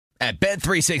At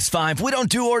Bet365, we don't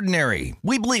do ordinary.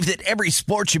 We believe that every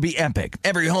sport should be epic.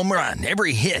 Every home run,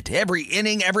 every hit, every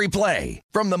inning, every play.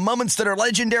 From the moments that are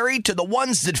legendary to the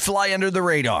ones that fly under the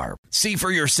radar. See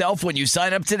for yourself when you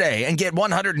sign up today and get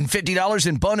 $150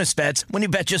 in bonus bets when you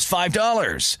bet just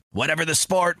 $5. Whatever the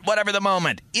sport, whatever the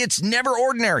moment, it's never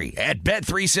ordinary at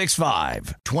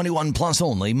Bet365. 21 plus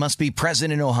only. Must be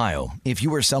present in Ohio. If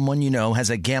you or someone you know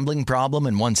has a gambling problem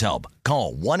and wants help,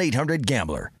 call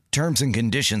 1-800-GAMBLER. Terms and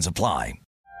conditions apply.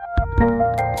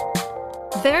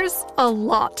 There's a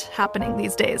lot happening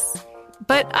these days,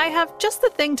 but I have just the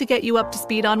thing to get you up to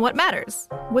speed on what matters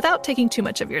without taking too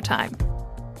much of your time.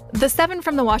 The 7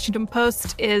 from the Washington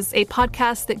Post is a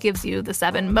podcast that gives you the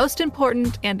 7 most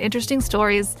important and interesting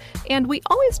stories, and we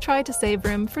always try to save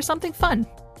room for something fun.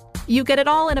 You get it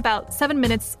all in about 7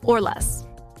 minutes or less.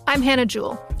 I'm Hannah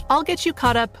Jewell. I'll get you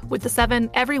caught up with the 7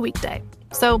 every weekday.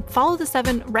 So follow the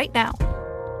 7 right now.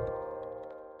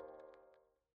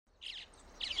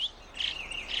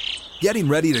 Getting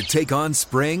ready to take on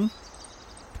spring?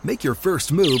 Make your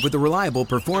first move with the reliable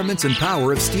performance and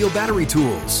power of Steel battery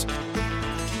tools.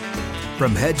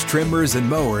 From hedge trimmers and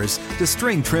mowers to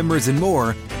string trimmers and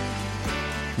more,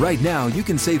 right now you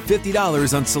can save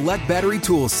 $50 on select battery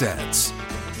tool sets.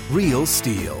 Real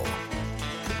Steel.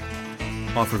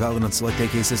 Offer valid on select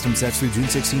AK system sets through June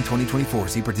 16, 2024.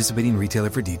 See participating retailer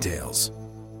for details.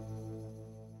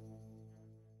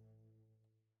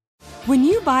 When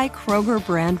you buy Kroger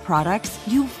brand products,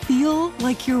 you feel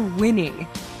like you're winning.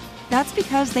 That's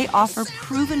because they offer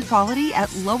proven quality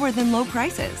at lower than low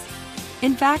prices.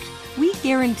 In fact, we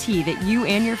guarantee that you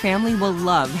and your family will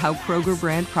love how Kroger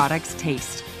brand products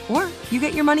taste, or you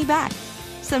get your money back.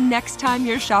 So next time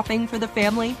you're shopping for the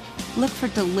family, look for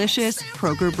delicious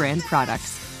Kroger brand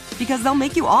products, because they'll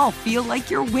make you all feel like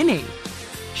you're winning.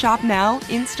 Shop now,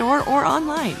 in-store, or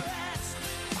online.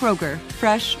 Kroger,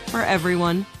 fresh for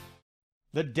everyone.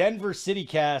 The Denver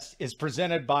CityCast is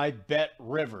presented by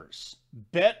BetRivers.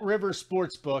 BetRivers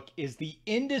Sportsbook is the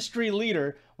industry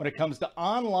leader when it comes to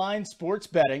online sports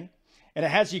betting, and it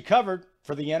has you covered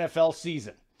for the NFL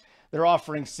season. They're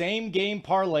offering same-game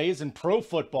parlays and pro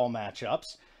football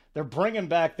matchups. They're bringing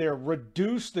back their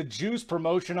Reduce the Juice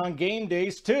promotion on game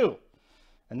days, too.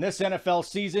 And this NFL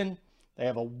season, they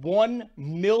have a $1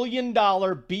 million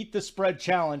Beat the Spread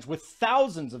challenge with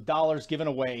thousands of dollars given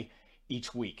away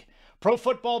each week. Pro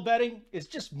football betting is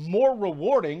just more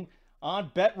rewarding on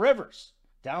BetRivers.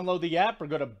 Download the app or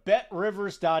go to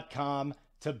betrivers.com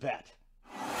to bet.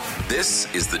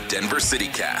 This is the Denver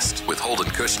CityCast with Holden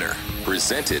Kushner,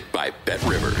 presented by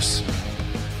BetRivers.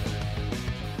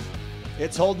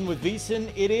 It's Holden with VSiN.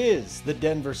 It is the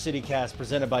Denver CityCast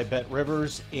presented by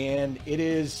BetRivers, and it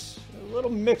is a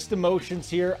little mixed emotions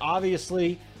here.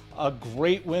 Obviously, a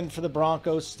great win for the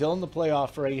Broncos, still in the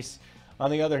playoff race. On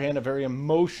the other hand, a very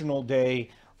emotional day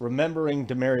remembering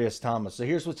Demaryius Thomas. So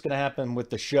here's what's going to happen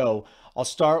with the show. I'll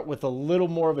start with a little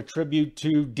more of a tribute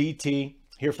to DT,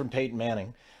 hear from Peyton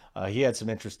Manning. He had some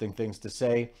interesting things to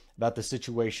say about the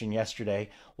situation yesterday.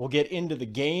 We'll get into the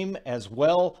game as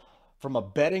well from a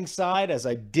betting side, as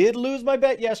I did lose my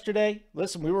bet yesterday.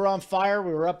 Listen, we were on fire.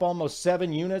 We were up almost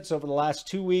 7 units over the last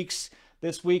 2 weeks.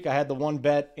 This week, I had the one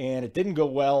bet, and it didn't go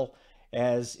well,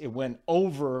 as it went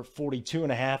over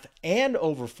 42.5 and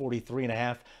over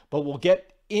 43.5. But we'll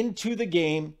get into the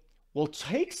game. We'll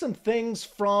take some things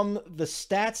from the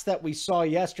stats that we saw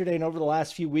yesterday and over the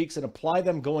last few weeks and apply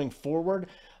them going forward.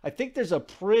 I think there's a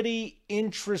pretty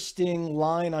interesting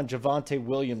line on Javonte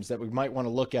Williams that we might want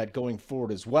to look at going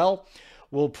forward as well.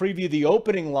 We'll preview the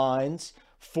opening lines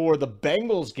for the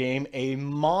Bengals game, a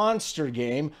monster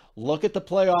game. Look at the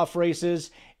playoff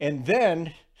races, and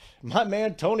then my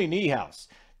man, Tony Niehaus,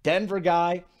 Denver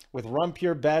guy with Run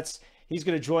Pure Bets. He's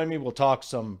going to join me. We'll talk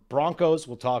some Broncos,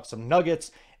 we'll talk some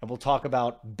Nuggets, and we'll talk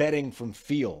about betting from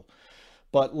feel.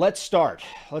 But let's start.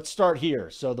 Let's start here.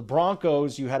 So the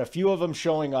Broncos, you had a few of them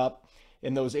showing up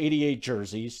in those 88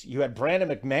 jerseys. You had Brandon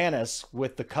McManus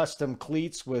with the custom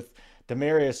cleats with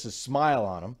Demaryius' smile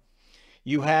on them.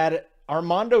 You had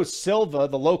Armando Silva,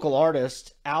 the local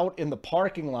artist, out in the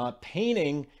parking lot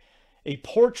painting a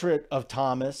portrait of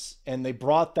Thomas, and they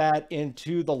brought that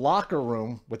into the locker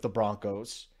room with the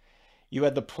Broncos. You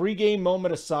had the pregame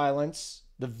moment of silence,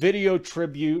 the video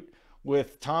tribute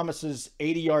with Thomas's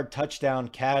 80-yard touchdown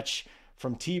catch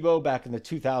from Tebow back in the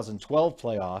 2012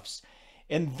 playoffs.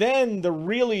 And then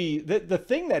the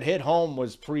thing that hit home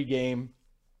was pregame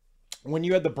when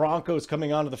you had the Broncos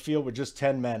coming onto the field with just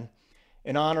 10 men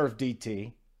in honor of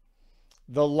DT.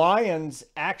 The Lions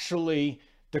actually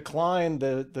decline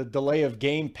the delay of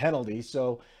game penalty.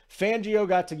 So Fangio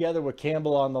got together with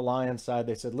Campbell on the Lions side.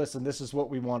 They said, listen, this is what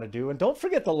we want to do. And don't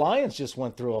forget, the Lions just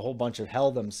went through a whole bunch of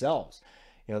hell themselves.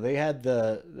 You know, they had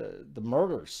the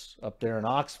murders up there in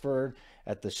Oxford,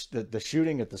 at the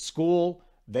shooting at the school.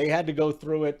 They had to go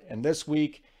through it. And this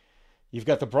week, you've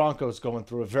got the Broncos going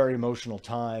through a very emotional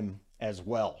time as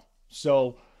well.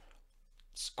 So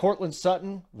Courtland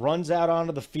Sutton runs out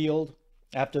onto the field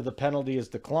after the penalty is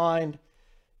declined.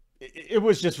 It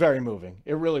was just very moving.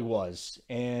 It really was.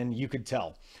 And you could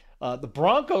tell. The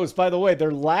Broncos, by the way,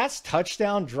 their last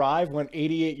touchdown drive went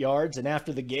 88 yards. And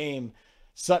after the game,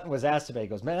 Sutton was asked about it. He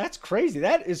goes, man, that's crazy.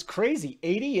 That is crazy.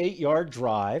 88-yard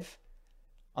drive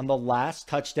on the last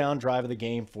touchdown drive of the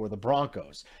game for the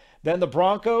Broncos. Then the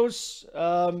Broncos,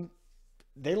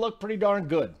 they look pretty darn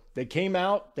good. They came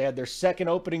out. They had their second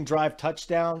opening drive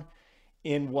touchdown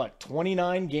in,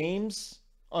 29 games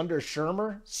under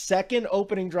Shurmur? Second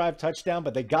opening drive touchdown,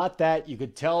 but they got that. You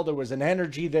could tell there was an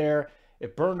energy there.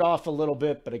 It burned off a little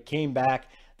bit, but it came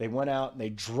back. They went out and they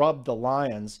drubbed the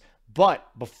Lions. But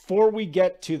before we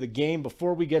get to the game,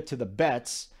 before we get to the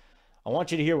bets, I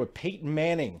want you to hear what Peyton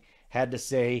Manning had to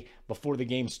say before the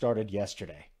game started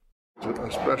yesterday.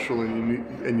 A special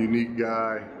and unique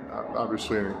guy,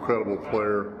 obviously an incredible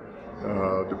player,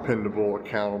 dependable,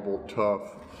 accountable,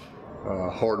 tough,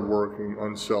 hardworking,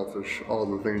 unselfish, all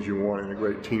the things you want in a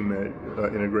great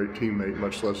teammate,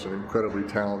 much less an incredibly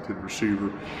talented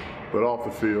receiver. But off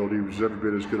the field, he was every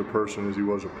bit as good a person as he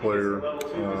was a player.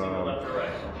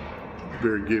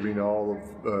 Very giving to all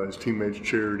of his teammates'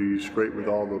 charities, great with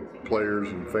all the players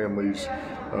and families,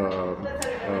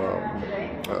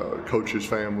 coaches'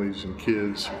 families and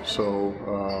kids. So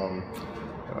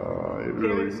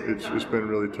it's been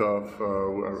really tough.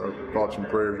 Our thoughts and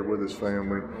prayers are with his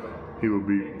family. He will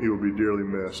be dearly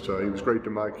missed. He was great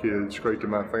to my kids, great to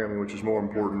my family, which is more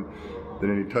important than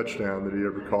any touchdown that he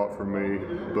ever caught from me.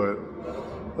 But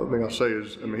the other thing I'll say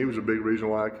is, he was a big reason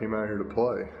why I came out here to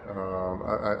play.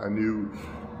 I knew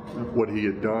what he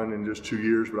had done in just 2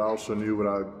 years, but I also knew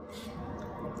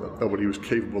what he was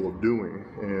capable of doing,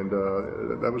 and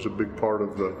that was a big part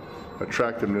of the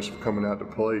attractiveness of coming out to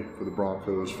play for the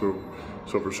Broncos. So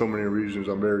for so many reasons,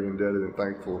 I'm very indebted and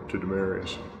thankful to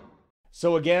Demaryius.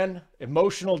 So again,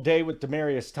 emotional day with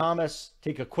Demaryius Thomas.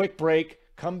 Take a quick break,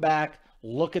 come back,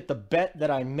 look at the bet that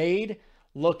I made,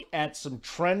 look at some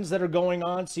trends that are going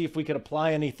on, see if we can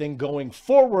apply anything going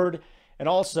forward, and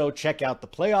also check out the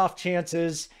playoff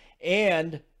chances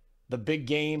and the big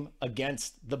game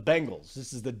against the Bengals.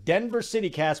 This is the Denver City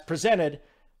Cast presented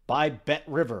by Bet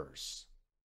Rivers.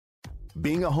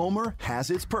 Being a homer has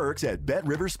its perks at Bet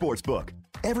Rivers Sportsbook.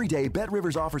 Every day, Bet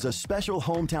Rivers offers a special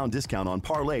hometown discount on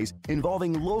parlays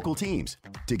involving local teams.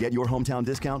 To get your hometown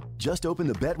discount, just open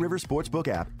the Bet Rivers Sportsbook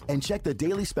app and check the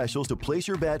daily specials to place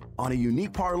your bet on a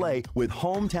unique parlay with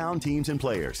hometown teams and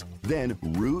players. Then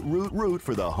root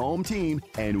for the home team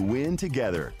and win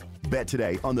together. Bet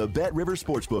today on the Bet Rivers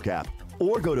Sportsbook app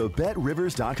or go to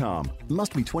betrivers.com.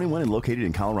 Must be 21 and located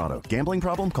in Colorado. Gambling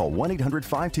problem? Call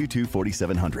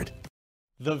 1-800-522-4700.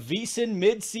 The VSiN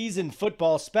Midseason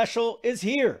Football Special is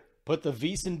here. Put the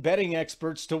VSiN betting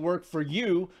experts to work for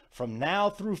you from now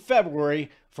through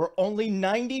February for only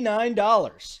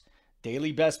 $99.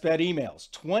 Daily best bet emails,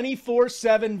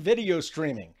 24/7 video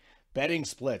streaming, betting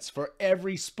splits for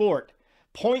every sport,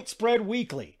 point spread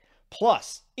weekly,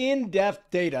 plus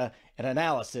in-depth data and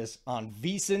analysis on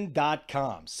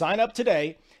VSiN.com. Sign up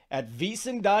today at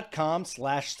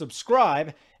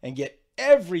VSiN.com/subscribe and get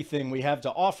everything we have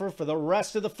to offer for the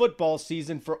rest of the football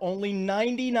season for only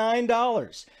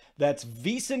 $99. That's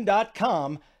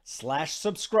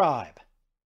VSiN.com/subscribe.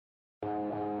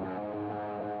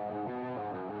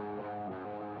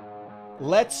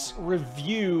 Let's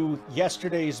review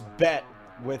yesterday's bet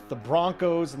with the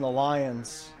Broncos and the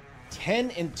Lions.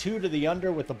 10-2 to the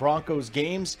under with the Broncos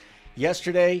games.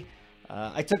 Yesterday,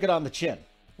 I took it on the chin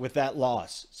with that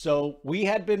loss. So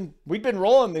we've been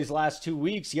rolling these last 2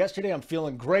 weeks. Yesterday, I'm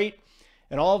feeling great.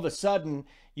 And all of a sudden,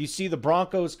 you see the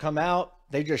Broncos come out.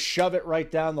 They just shove it right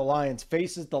down the Lions'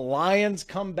 faces. The Lions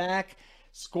come back,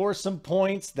 score some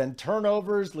points, then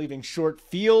turnovers, leaving short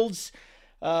fields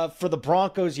for the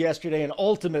Broncos yesterday. And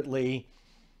ultimately,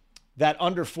 that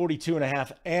under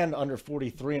 42.5 and under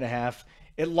 43.5,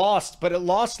 it lost, but it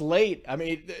lost late. I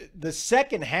mean, the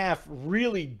second half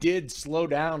really did slow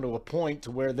down to a point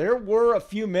to where there were a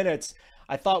few minutes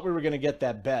I thought we were going to get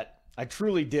that bet. I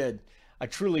truly did.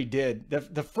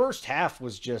 The first half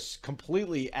was just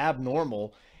completely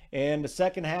abnormal, and the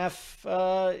second half,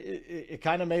 it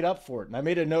kind of made up for it. And I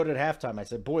made a note at halftime. I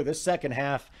said, boy, this second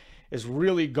half is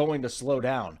really going to slow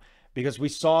down because we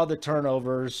saw the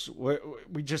turnovers.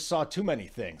 We just saw too many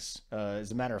things,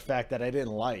 as a matter of fact, that I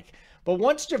didn't like. But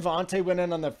once Javonte went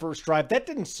in on the first drive, that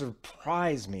didn't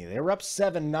surprise me. They were up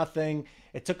 7-0.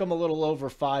 It took them a little over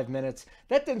 5 minutes.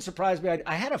 That didn't surprise me.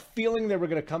 I had a feeling they were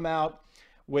going to come out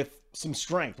with some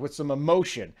strength, with some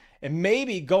emotion, and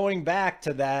maybe going back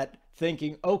to that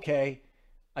thinking, okay,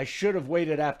 I should have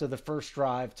waited after the first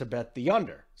drive to bet the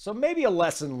under. So maybe a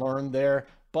lesson learned there,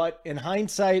 but in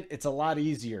hindsight, it's a lot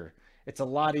easier. It's a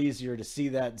lot easier to see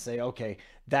that and say, okay,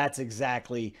 that's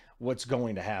exactly what's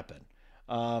going to happen.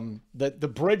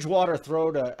 The Bridgewater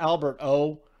throw to Albert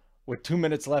O with 2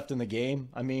 minutes left in the game.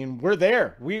 I mean, we're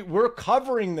there. We're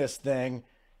covering this thing.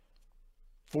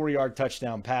 4-yard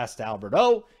touchdown pass to Albert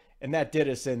O, and that did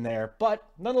us in there. But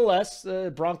nonetheless,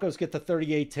 the Broncos get the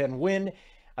 38-10 win.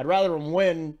 I'd rather them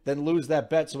win than lose that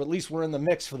bet, so at least we're in the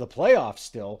mix for the playoffs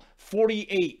still.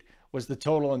 48 was the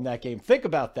total in that game. Think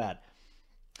about that.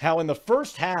 How in the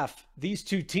first half, these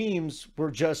two teams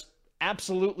were just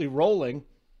absolutely rolling.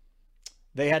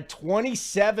 They had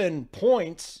 27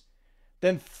 points,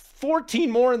 then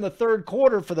 14 more in the third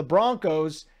quarter for the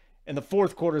Broncos. And the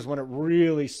fourth quarter is when it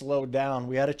really slowed down.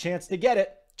 We had a chance to get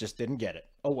it, just didn't get it.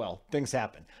 Oh well, things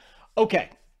happen. Okay,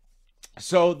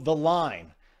 so the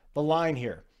line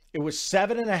here. It was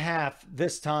 7.5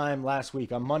 this time last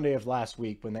week, on Monday of last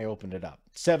week when they opened it up.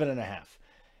 7.5.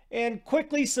 And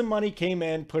quickly some money came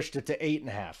in, pushed it to 8.5.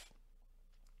 A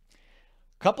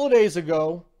couple of days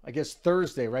ago, I guess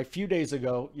Thursday, right? A few days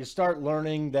ago, you start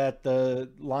learning that the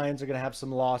Lions are going to have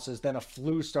some losses. Then a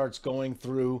flu starts going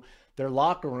through their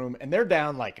locker room, and they're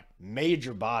down like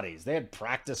major bodies. They had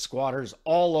practice squatters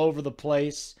all over the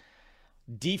place.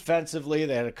 Defensively,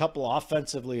 they had a couple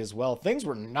offensively as well. Things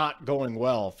were not going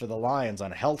well for the Lions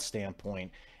on a health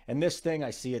standpoint. And this thing,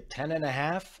 I see it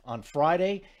 10.5 on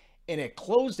Friday, and it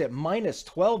closed at minus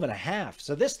 12.5.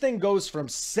 So this thing goes from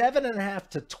 7.5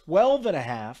 to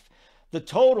 12.5. The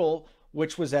total,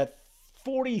 which was at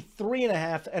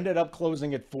 43.5, ended up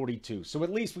closing at 42. So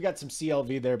at least we got some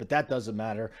CLV there, but that doesn't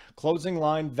matter. Closing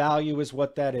line value is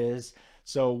what that is.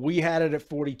 So we had it at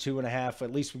 42.5.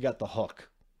 At least we got the hook.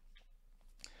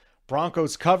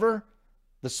 Broncos cover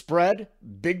the spread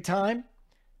big time.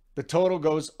 The total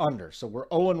goes under. So we're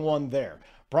 0-1 there.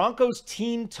 Broncos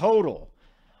team total.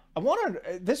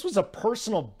 This was a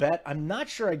personal bet. I'm not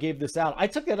sure I gave this out. I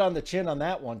took it on the chin on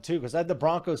that one too, because I had the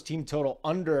Broncos team total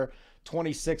under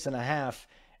 26.5.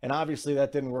 And obviously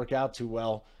that didn't work out too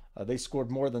well. They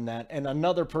scored more than that. And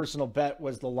another personal bet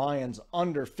was the Lions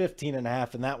under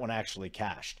 15.5. And that one actually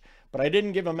cashed. But I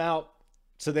didn't give them out,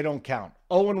 so they don't count.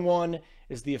 0-1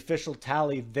 is the official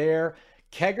tally there.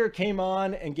 Kegger came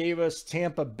on and gave us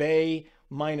Tampa Bay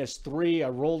 -3. I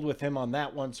rolled with him on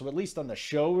that one. So at least on the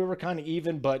show, we were kind of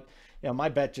even, but you know, my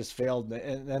bet just failed.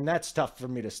 And that's tough for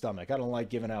me to stomach. I don't like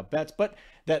giving out bets, but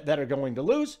that are going to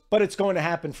lose, but it's going to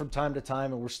happen from time to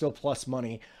time. And we're still plus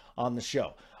money on the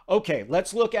show. Okay,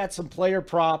 let's look at some player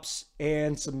props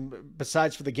and some,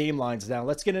 besides for the game lines now,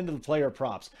 let's get into the player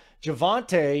props.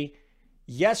 Javonte,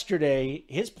 yesterday,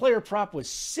 his player prop was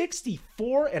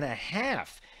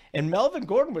 64.5, and Melvin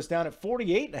Gordon was down at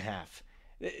 48.5.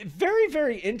 Very,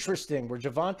 very interesting where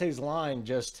Javonte's line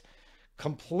just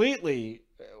completely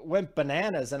went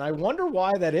bananas, and I wonder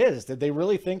why that is. Did they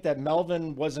really think that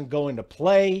Melvin wasn't going to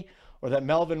play, or that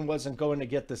Melvin wasn't going to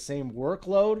get the same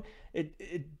workload?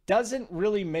 It doesn't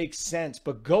really make sense,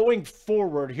 but going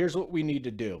forward, here's what we need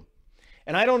to do.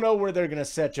 And I don't know where they're going to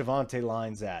set Javonte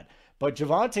lines at, but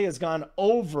Javonte has gone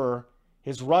over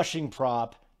his rushing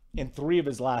prop in 3 of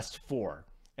his last 4.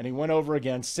 And he went over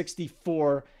again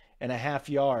 64.5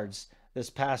 yards this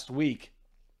past week.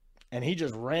 And he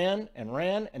just ran,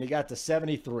 and he got to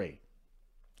 73.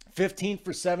 15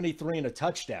 for 73 and a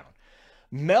touchdown.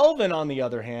 Melvin, on the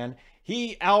other hand,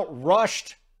 he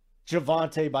outrushed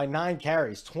Javonte by 9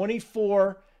 carries,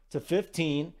 24 to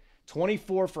 15,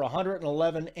 24 for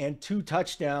 111 and 2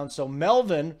 touchdowns. So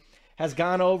Melvin has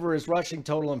gone over his rushing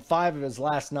total in 5 of his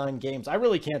last 9 games. I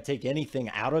really can't take anything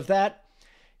out of that.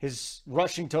 His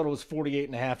rushing total was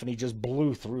 48.5, and he just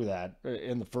blew through that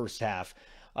in the first half.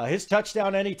 His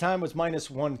touchdown anytime was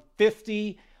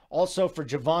 -150. Also for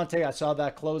Javonte, I saw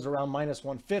that close around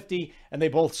 -150, and they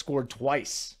both scored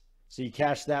twice. So you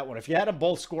cashed that one. If you had them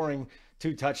both scoring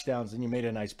 2 touchdowns, then you made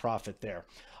a nice profit there.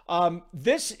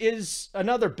 This is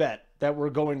another bet that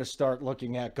we're going to start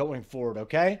looking at going forward,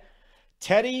 okay?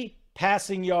 Teddy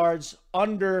passing yards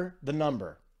under the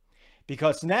number.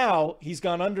 Because now he's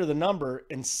gone under the number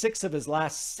in 6 of his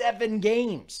last 7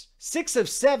 games. 6 of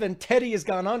 7, Teddy has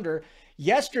gone under.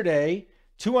 Yesterday,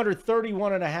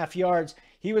 231.5 yards.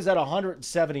 He was at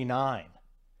 179.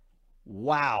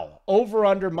 Wow. Over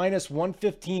under minus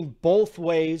 115 both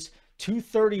ways,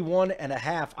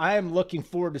 231.5. I am looking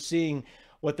forward to seeing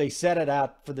what they set it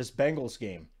at for this Bengals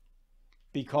game,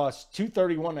 because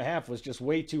 231.5 was just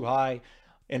way too high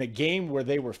in a game where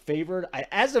they were favored.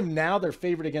 As of now, they're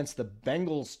favored against the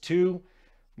Bengals too.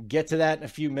 Get to that in a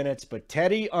few minutes. But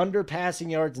Teddy under passing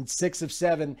yards in 6 of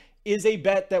 7 is a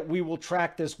bet that we will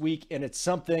track this week, and it's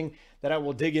something that I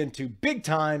will dig into big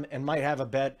time and might have a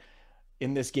bet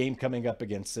in this game coming up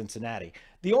against Cincinnati.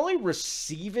 The only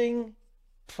receiving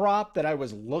prop that I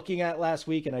was looking at last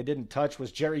week and I didn't touch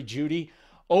was Jerry Jeudy.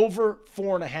 Over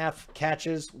 4.5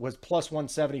 catches was plus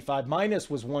 175. Minus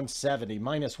was 170,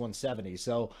 minus 170.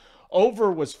 So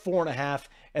over was 4.5,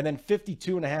 and then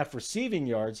 52.5 receiving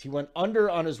yards. He went under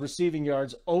on his receiving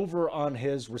yards, over on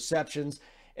his receptions.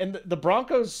 And the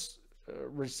Broncos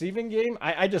receiving game,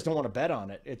 I just don't want to bet on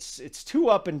it. It's too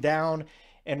up and down,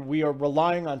 and we are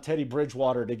relying on Teddy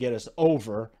Bridgewater to get us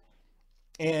over.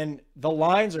 And the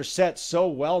lines are set so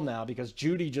well now because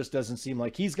Jeudy just doesn't seem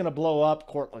like he's going to blow up.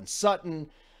 Cortland Sutton,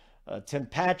 Tim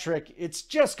Patrick. It's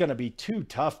just going to be too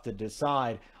tough to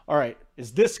decide. All right,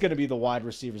 is this going to be the wide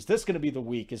receiver? Is this going to be the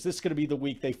week? Is this going to be the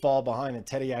week they fall behind and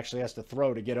Teddy actually has to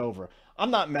throw to get over?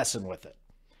 I'm not messing with it.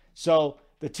 So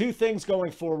the two things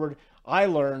going forward, I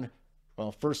learned,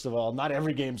 well, first of all, not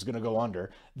every game's going to go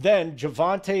under. Then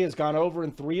Javonte has gone over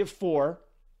in 3 of 4.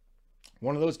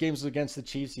 One of those games was against the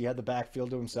Chiefs. He had the backfield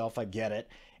to himself. I get it.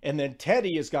 And then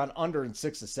Teddy has gone under in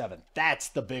 6 of 7. That's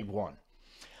the big one.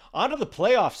 On to the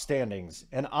playoff standings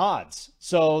and odds.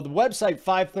 So the website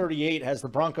 538 has the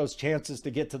Broncos' chances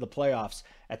to get to the playoffs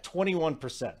at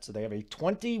 21%. So they have a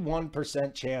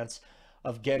 21% chance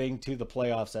of getting to the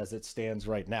playoffs as it stands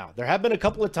right now. There have been a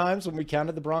couple of times when we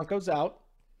counted the Broncos out.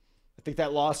 I think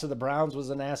that loss to the Browns was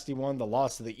a nasty one. The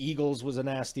loss to the Eagles was a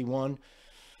nasty one.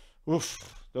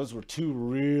 Oof, those were 2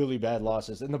 really bad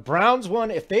losses. And the Browns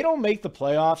one, if they don't make the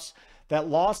playoffs, that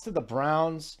loss to the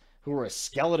Browns, who were a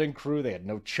skeleton crew, they had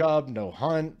no Chubb, no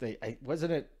Hunt.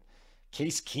 Wasn't it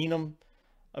Case Keenum?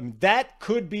 I mean, that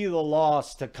could be the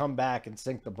loss to come back and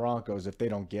sink the Broncos if they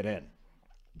don't get in.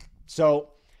 So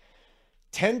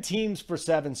 10 teams for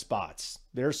 7 spots.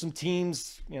 There are some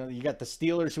teams, you got the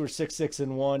Steelers who are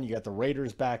 6-1. You got the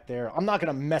Raiders back there. I'm not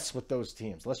going to mess with those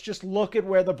teams. Let's just look at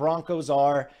where the Broncos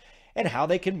are and how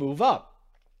they can move up.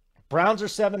 Browns are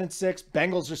 7-6.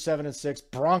 Bengals are 7-6.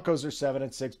 Broncos are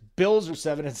 7-6. Bills are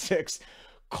 7-6.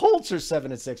 Colts are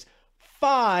 7-6.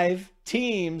 5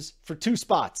 teams for 2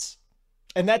 spots.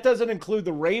 And that doesn't include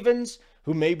the Ravens,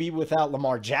 who may be without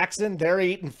Lamar Jackson. They're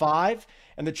 8-5.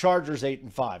 And the Chargers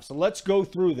 8-5. So let's go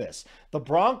through this. The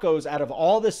Broncos, out of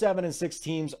all the 7-6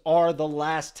 teams, are the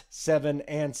last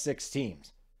 7-6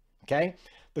 teams. Okay?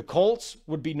 The Colts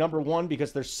would be number 1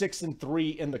 because they're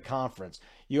 6-3 in the conference.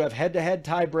 You have head-to-head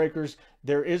tiebreakers.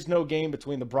 There is no game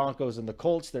between the Broncos and the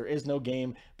Colts. There is no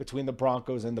game between the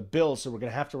Broncos and the Bills. So we're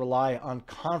going to have to rely on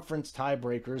conference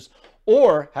tiebreakers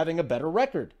or having a better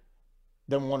record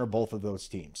than one or both of those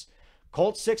teams.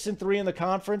 Colts 6-3 in the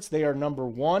conference. They are number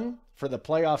 1 for the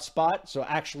playoff spot. So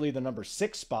actually the number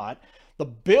 6 spot. The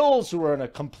Bills, who are in a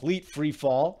complete free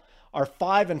fall, are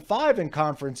 5-5 in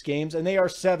conference games, and they are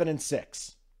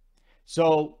 7-6.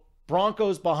 So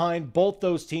Broncos behind both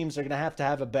those teams are going to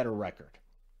have a better record.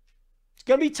 It's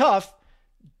going to be tough.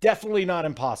 Definitely not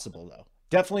impossible, though.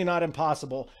 Definitely not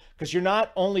impossible, because you're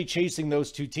not only chasing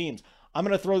those 2 teams. I'm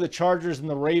going to throw the Chargers and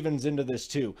the Ravens into this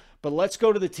too. But let's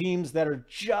go to the teams that are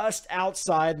just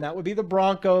outside, and that would be the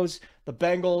Broncos, the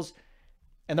Bengals,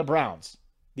 and the Browns.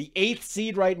 The 8th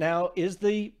seed right now is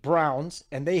the Browns,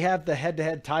 and they have the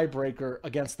head-to-head tiebreaker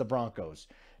against the Broncos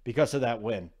because of that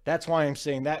win. That's why I'm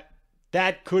saying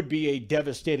that could be a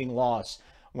devastating loss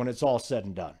when it's all said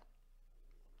and done.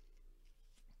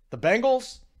 The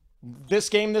Bengals, this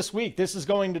game this week, this is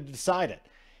going to decide it.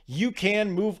 You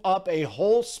can move up a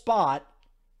whole spot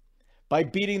by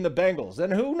beating the Bengals.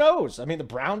 And who knows? I mean, the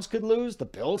Browns could lose. The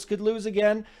Bills could lose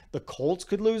again. The Colts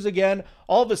could lose again.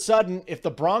 All of a sudden, if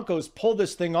the Broncos pull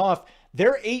this thing off,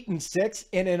 they're 8-6.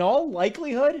 And in all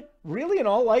likelihood, really in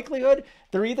all likelihood,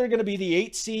 they're either going to be the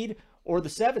 8th seed or the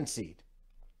 7th seed.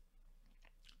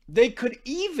 They could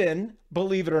even,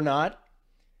 believe it or not,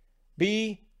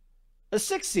 be a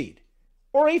 6th seed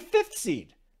or a 5th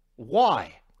seed.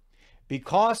 Why?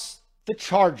 Because the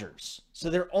Chargers. So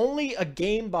they're only a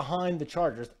game behind the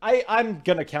Chargers. I'm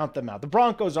going to count them out. The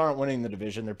Broncos aren't winning the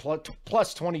division. They're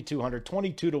plus 2,200,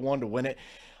 22-1 to win it.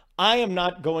 I am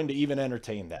not going to even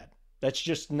entertain that. That's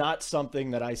just not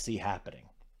something that I see happening.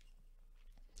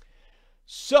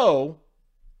 So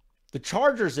the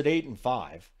Chargers at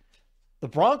 8-5. The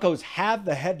Broncos have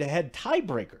the head-to-head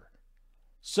tiebreaker.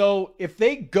 So if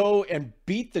they go and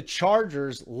beat the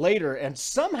Chargers later and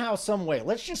somehow, some way,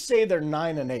 let's just say they're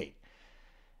 9-8,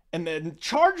 and the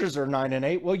Chargers are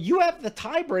 9-8, well, you have the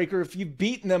tiebreaker if you've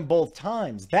beaten them both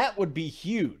times. That would be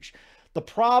huge. The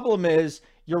problem is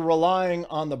you're relying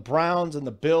on the Browns and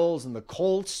the Bills and the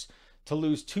Colts to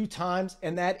lose 2 times,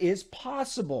 and that is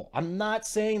possible. I'm not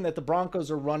saying that the Broncos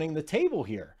are running the table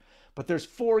here, but there's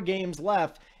 4 games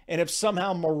left. And if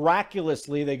somehow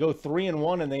miraculously they go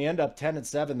 3-1 and they end up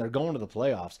 10-7, they're going to the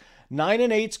playoffs.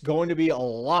 9-8 is going to be a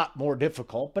lot more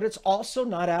difficult, but it's also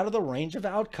not out of the range of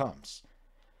outcomes.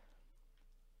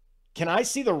 Can I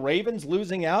see the Ravens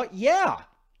losing out? Yeah.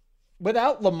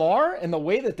 Without Lamar and the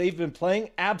way that they've been playing,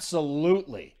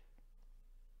 absolutely.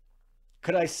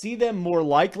 Could I see them more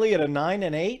likely at a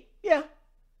 9-8? Yeah.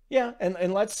 Yeah.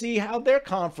 And let's see how their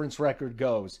conference record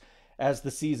goes as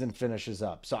the season finishes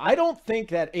up. So I don't think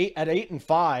that at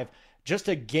 8-5, just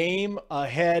a game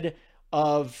ahead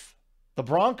of the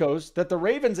Broncos, that the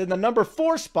Ravens in the number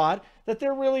 4 spot, that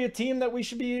they're really a team that we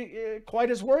should be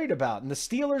quite as worried about. And the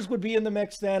Steelers would be in the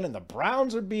mix then, and the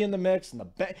Browns would be in the mix, and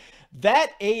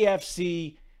that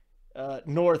AFC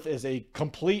North is a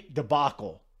complete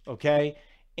debacle, okay?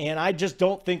 And I just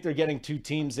don't think they're getting 2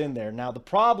 teams in there. Now, the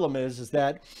problem is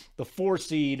that the 4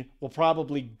 seed will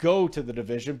probably go to the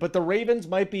division, but the Ravens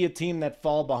might be a team that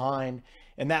fall behind,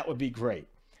 and that would be great.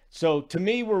 So to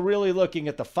me, we're really looking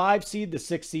at the 5 seed, the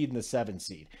 6 seed, and the 7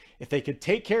 seed. If they could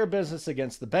take care of business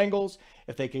against the Bengals,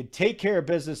 if they could take care of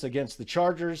business against the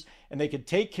Chargers, and they could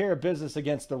take care of business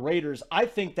against the Raiders, I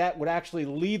think that would actually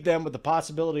leave them with the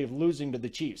possibility of losing to the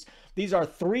Chiefs. These are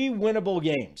 3 winnable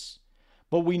games.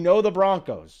 But we know the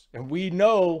Broncos, and we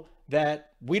know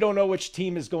that we don't know which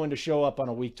team is going to show up on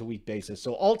a week-to-week basis.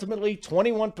 So ultimately,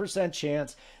 21%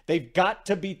 chance. They've got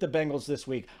to beat the Bengals this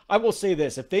week. I will say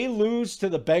this. If they lose to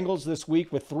the Bengals this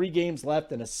week with 3 games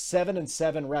left and a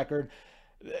 7-7 record,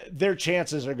 their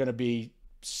chances are going to be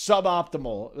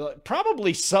suboptimal,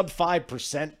 probably sub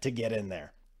 5% to get in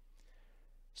there.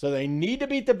 So they need to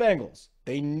beat the Bengals.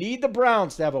 They need the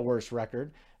Browns to have a worse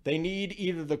record. They need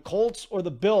either the Colts or the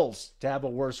Bills to have a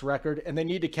worse record, and they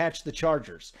need to catch the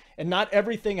Chargers. And not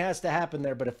everything has to happen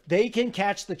there, but if they can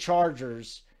catch the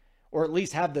Chargers or at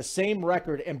least have the same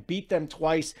record and beat them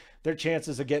twice, their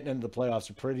chances of getting into the playoffs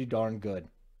are pretty darn good.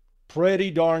 Pretty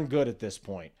darn good at this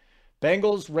point.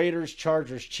 Bengals, Raiders,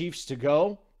 Chargers, Chiefs to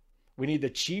go. We need the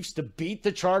Chiefs to beat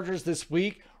the Chargers this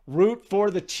week. Root for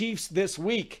the Chiefs this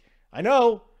week. I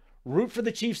know. Root for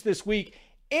the Chiefs this week.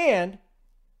 And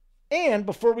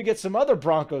before we get some other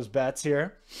Broncos bets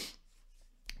here,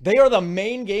 they are the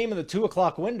main game in the 2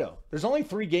 o'clock window. There's only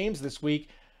 3 games this week.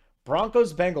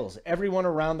 Broncos, Bengals. Everyone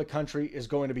around the country is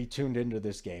going to be tuned into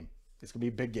this game. It's going to be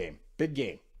a big game. Big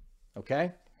game.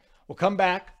 Okay? We'll come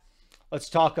back. Let's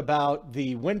talk about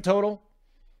the win total.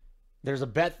 There's a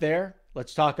bet there.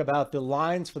 Let's talk about the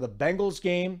lines for the Bengals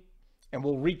game. And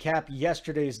we'll recap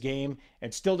yesterday's game.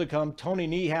 And still to come, Tony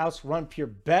Niehaus, Run Pure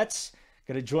Bets,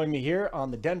 going to join me here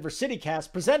on the Denver City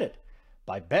Cast, presented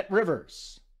by Bet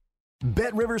Rivers.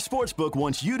 Bet Rivers Sportsbook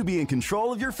wants you to be in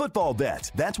control of your football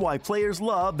bets. That's why players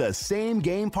love the same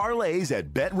game parlays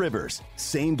at Bet Rivers.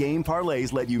 Same game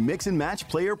parlays let you mix and match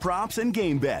player props and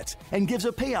game bets, and gives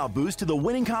a payout boost to the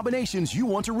winning combinations you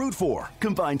want to root for.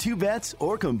 Combine 2 bets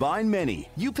or combine many.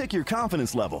 You pick your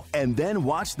confidence level and then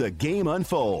watch the game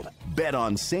unfold. Bet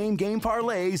on same game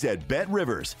parlays at Bet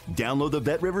Rivers. Download the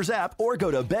Bet Rivers app or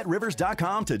go to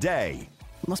betrivers.com today.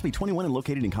 Must be 21 and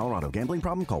located in Colorado. Gambling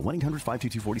problem? Call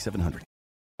 1-800-522-4700.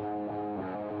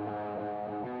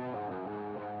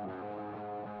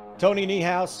 Tony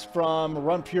Niehaus from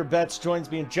Run Pure Bets joins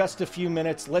me in just a few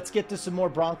minutes. Let's get to some more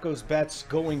Broncos bets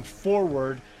going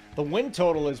forward. The win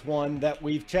total is one that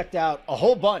we've checked out a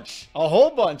whole bunch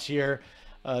here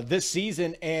this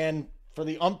season. And for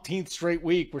the umpteenth straight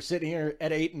week, we're sitting here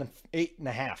at 8.5.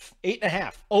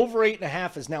 8.5. Over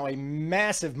 8.5 is now a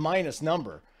massive minus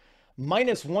number.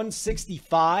 Minus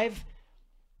 165.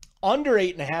 Under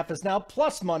 8.5 is now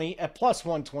plus money at plus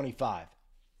 125.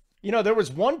 You know, there was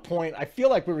one point, I feel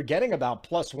like we were getting about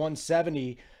plus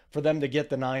 170 for them to get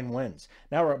the 9 wins.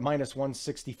 Now we're at minus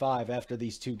 165 after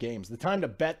these 2 games. The time to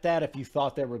bet that, if you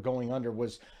thought they were going under,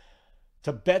 was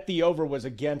to bet the over was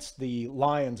against the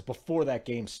Lions before that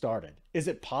game started. Is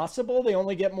it possible they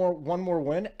only get one more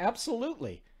win?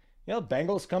 Absolutely. You know,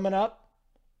 Bengals coming up.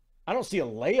 I don't see a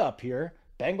layup here.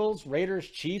 Bengals, Raiders,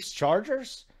 Chiefs,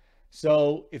 Chargers.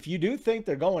 So if you do think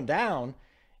they're going down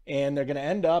and they're going to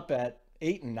end up at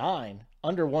 8 and 9,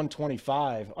 under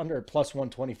 125, under plus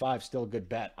 125, still a good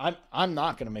bet. I'm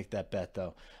not going to make that bet,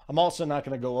 though. I'm also not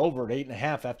going to go over at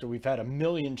 8.5 after we've had a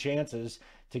million chances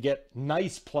to get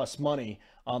nice plus money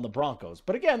on the Broncos.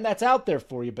 But again, that's out there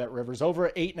for you, Bet Rivers. Over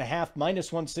at 8.5,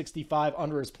 minus 165,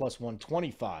 under is plus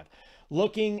 125.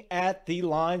 Looking at the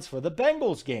lines for the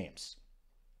Bengals games.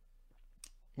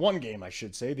 One game, I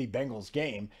should say, the Bengals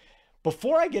game.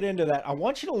 Before I get into that, I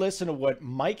want you to listen to what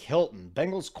Mike Hilton,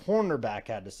 Bengals cornerback,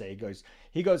 had to say.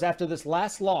 He goes, after this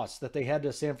last loss that they had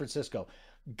to San Francisco,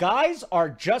 guys are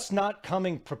just not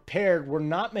coming prepared. We're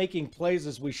not making plays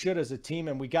as we should as a team,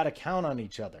 and we got to count on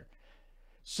each other.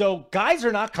 So guys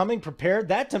are not coming prepared.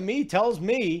 That, to me, tells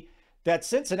me that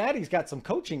Cincinnati's got some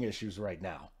coaching issues right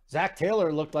now. Zach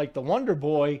Taylor looked like the wonder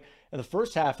boy in the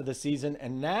first half of the season,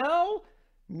 and now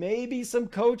maybe some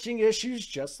coaching issues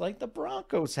just like the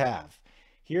Broncos have.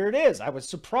 Here it is. I was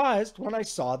surprised when I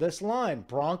saw this line.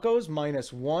 Broncos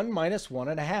 -1,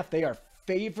 -1.5. They are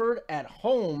favored at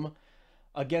home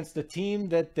against the team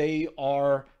that they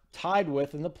are tied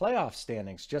with in the playoff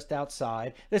standings, just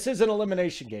outside. This is an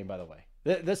elimination game, by the way.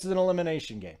 This is an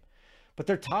elimination game. But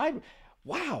they're tied.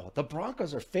 Wow, the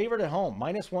Broncos are favored at home,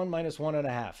 -1,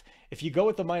 -1.5. If you go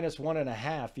with the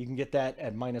 -1.5, you can get that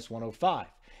at -105.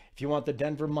 If you want the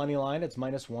Denver money line, it's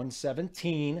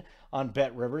 -117 on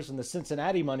Bet Rivers. And the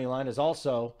Cincinnati money line is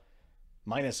also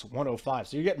 -105.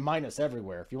 So you're getting minus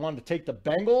everywhere. If you wanted to take the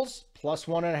Bengals,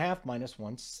 +1.5,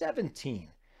 -117.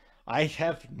 I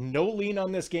have no lean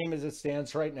on this game as it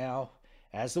stands right now.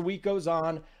 As the week goes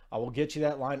on, I will get you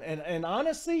that line. And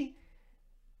honestly,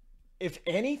 if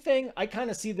anything, I kind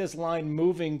of see this line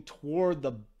moving toward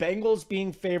the Bengals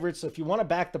being favorites. So if you want to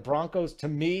back the Broncos, to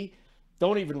me,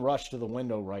 don't even rush to the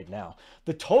window right now.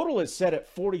 The total is set at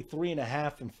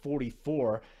 43.5 and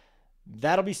 44.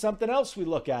 That'll be something else we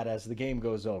look at as the game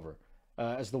goes over,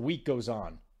 as the week goes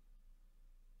on.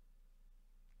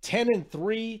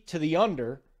 10-3 to the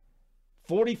under,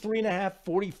 43.5,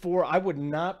 44. I would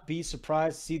not be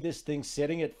surprised to see this thing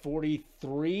sitting at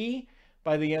 43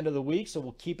 by the end of the week. So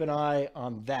we'll keep an eye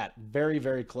on that very,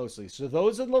 very closely. So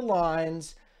those are the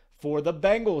lines for the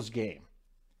Bengals game.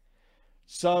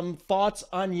 Some thoughts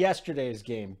on yesterday's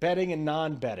game, betting and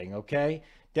non-betting, okay?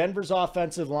 Denver's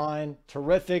offensive line,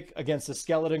 terrific against the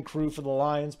skeleton crew for the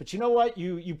Lions. But you know what?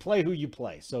 You play who you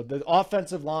play. So the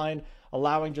offensive line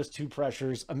allowing just 2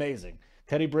 pressures, amazing.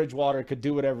 Teddy Bridgewater could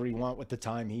do whatever he want with the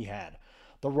time he had.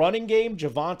 The running game,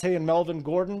 Javonte and Melvin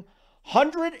Gordon,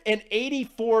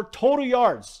 184 total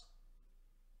yards.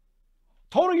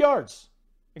 Total yards,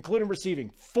 including receiving.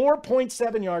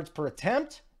 4.7 yards per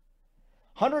attempt.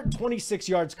 126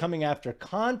 yards coming after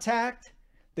contact.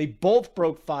 They both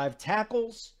broke 5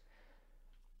 tackles.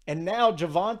 And now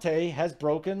Javonte has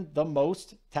broken the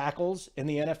most tackles in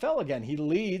the NFL again. He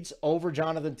leads over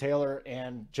Jonathan Taylor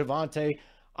and Javonte,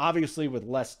 obviously with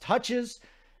less touches.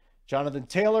 Jonathan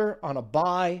Taylor on a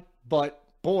bye, but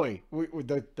boy,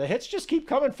 the hits just keep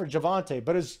coming for Javonte.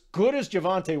 But as good as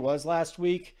Javonte was last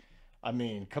week, I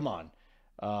mean, come on.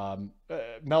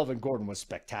 Melvin Gordon was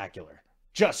spectacular.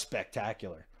 Just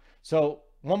spectacular. So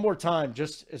one more time,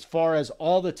 just as far as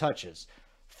all the touches,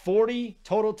 40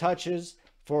 total touches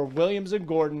for Williams and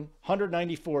Gordon,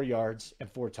 194 yards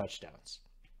and 4 touchdowns.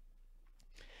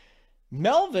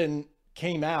 Melvin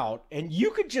came out and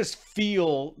you could just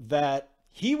feel that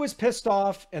he was pissed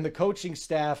off and the coaching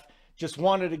staff just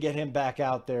wanted to get him back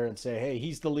out there and say, hey,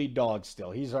 he's the lead dog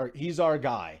still. He's our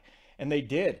guy. And they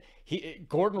did.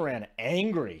 Gordon ran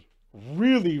angry,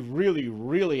 really, really,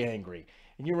 really angry.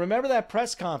 And you remember that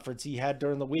press conference he had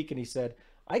during the week, and he said,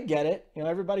 I get it. You know,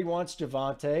 everybody wants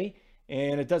Javonte,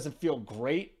 and it doesn't feel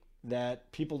great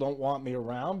that people don't want me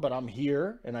around, but I'm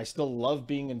here, and I still love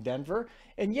being in Denver.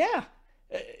 And yeah,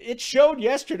 it showed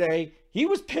yesterday. He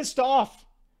was pissed off.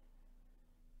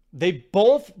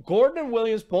 Gordon and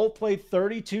Williams both played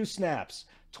 32 snaps,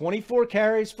 24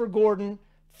 carries for Gordon,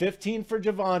 15 for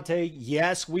Javonte.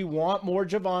 Yes, we want more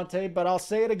Javonte, but I'll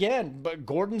say it again, but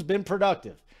Gordon's been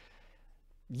productive.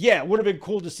 Yeah, it would have been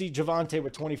cool to see Javonte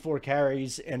with 24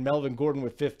 carries and Melvin Gordon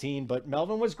with 15, but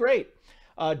Melvin was great.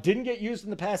 Didn't get used in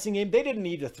the passing game. They didn't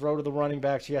need to throw to the running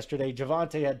backs yesterday.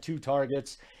 Javonte had 2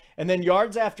 targets. And then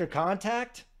yards after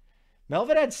contact,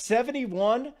 Melvin had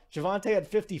 71, Javonte had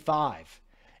 55.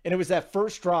 And it was that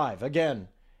first drive. Again,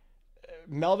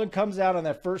 Melvin comes out on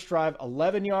that first drive,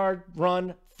 11-yard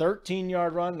run,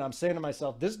 13-yard run. And I'm saying to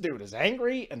myself, this dude is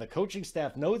angry, and the coaching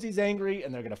staff knows he's angry,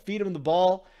 and they're going to feed him the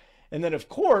ball. And then, of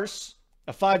course,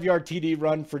 a 5-yard TD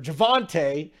run for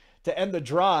Javonte to end the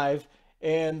drive.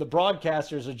 And the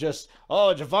broadcasters are just,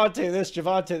 oh, Javonte this,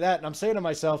 Javonte that. And I'm saying to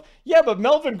myself, yeah, but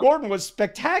Melvin Gordon was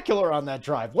spectacular on that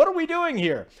drive. What are we doing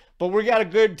here? But we got a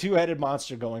good two-headed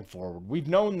monster going forward. We've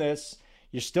known this.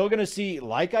 You're still going to see,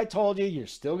 like I told you, you're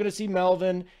still going to see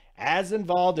Melvin as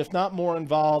involved, if not more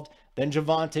involved, than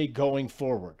Javonte going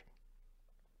forward.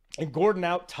 And Gordon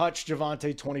out-touched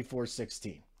Javonte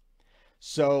 24-16.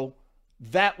 So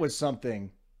that was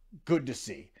something good to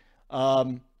see.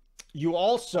 You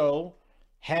also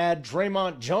had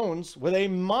Draymond Jones with a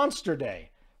monster day.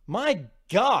 My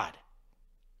God.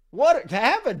 What to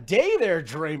have a day there,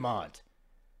 Draymond.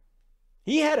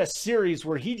 He had a series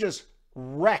where he just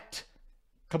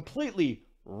completely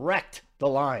wrecked the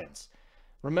Lions.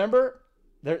 Remember,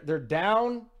 they're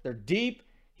down, they're deep.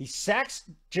 He sacks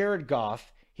Jared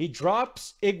Goff. He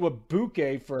drops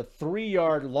Igwebuike for a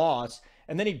 3-yard loss,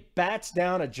 and then he bats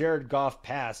down a Jared Goff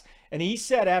pass. And he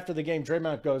said after the game,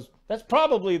 Draymond goes, that's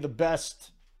probably the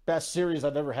best series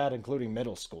I've ever had, including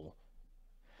middle school.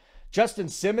 Justin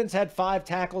Simmons had 5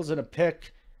 tackles and a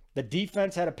pick. The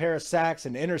defense had a pair of sacks,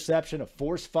 an interception, a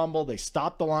forced fumble. They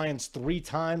stopped the Lions 3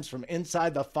 times from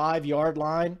inside the 5-yard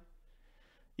line.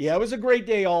 Yeah, it was a great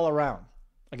day all around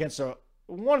against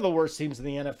one of the worst teams in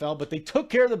the NFL, but they took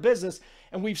care of the business,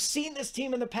 and we've seen this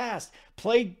team in the past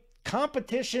play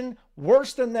competition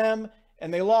worse than them,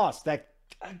 and they lost. That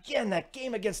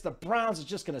game against the Browns is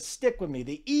just going to stick with me.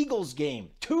 The Eagles game,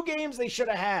 2 games they should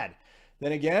have had.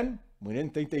 Then again, we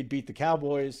didn't think they'd beat the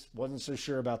Cowboys. Wasn't so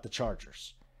sure about the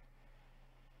Chargers.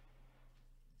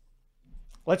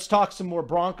 Let's talk some more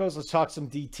Broncos. Let's talk some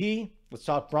DT. Let's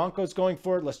talk Broncos going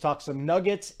forward. Let's talk some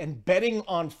Nuggets and betting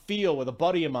on field with a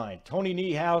buddy of mine, Tony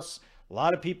Niehaus. A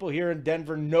lot of people here in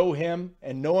Denver know him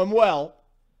and know him well.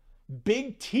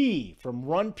 Big T from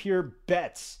Run Pure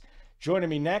Bets. Joining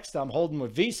me next, I'm Holden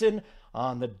with VSiN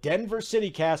on the Denver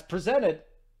CityCast, presented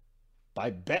by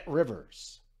Bet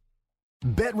Rivers.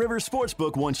 Bet Rivers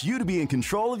Sportsbook wants you to be in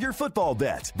control of your football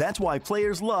bets. That's why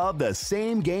players love the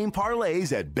same game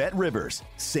parlays at Bet Rivers.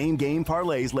 Same game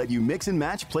parlays let you mix and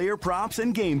match player props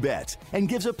and game bets, and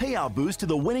gives a payout boost to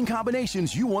the winning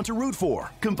combinations you want to root for.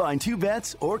 Combine 2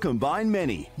 bets or combine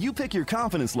many. You pick your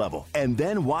confidence level and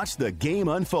then watch the game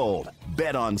unfold.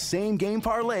 Bet on same game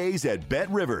parlays at Bet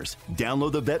Rivers.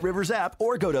 Download the Bet Rivers app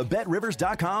or go to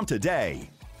betrivers.com today.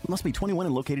 Must be 21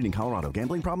 and located in Colorado.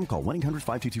 Gambling problem? Call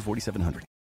 1-800-522-4700.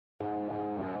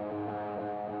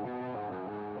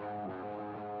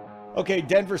 Okay,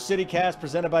 Denver CityCast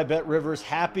presented by Bet Rivers.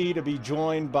 Happy to be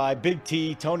joined by Big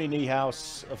T, Tony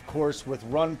Niehaus, of course, with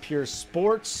Run Pure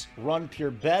Sports, Run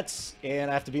Pure Bets. And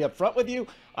I have to be up front with you.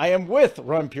 I am with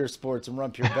Run Pure Sports and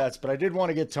Run Pure Bets, but I did want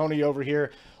to get Tony over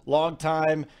here. Long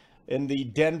time in the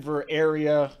Denver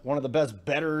area, one of the best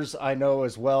bettors I know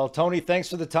as well. Tony, thanks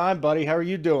for the time, buddy. How are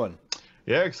you doing?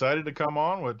 Yeah, excited to come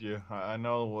on with you. I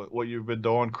know what you've been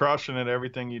doing, crushing it,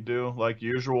 everything you do, like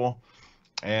usual,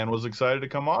 and was excited to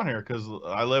come on here because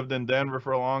I lived in Denver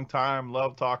for a long time,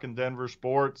 love talking Denver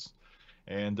sports,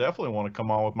 and definitely want to come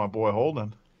on with my boy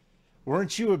Holden.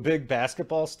 Weren't you a big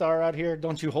basketball star out here?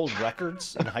 Don't you hold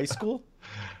records in high school?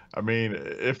 I mean,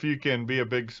 if you can be a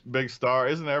big star,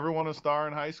 isn't everyone a star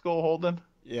in high school, Holden?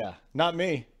 Yeah, not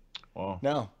me. Well,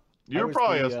 no. You're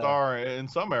probably a star in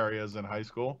some areas in high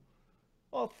school.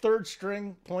 Well, 3rd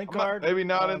string point guard. Maybe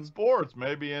not in sports,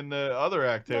 maybe in the other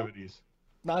activities.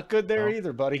 No, not good there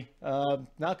either, buddy.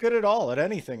 Not good at all at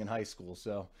anything in high school.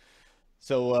 So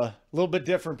a little bit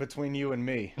different between you and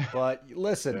me. But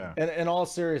listen, in all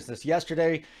seriousness,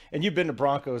 yesterday, and you've been to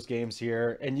Broncos games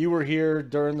here, and you were here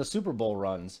during the Super Bowl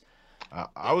runs.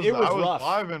 I was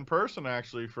live in person,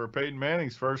 actually, for Peyton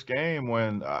Manning's first game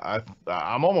when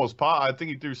I'm almost positive. I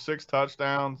think he threw 6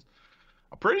 touchdowns.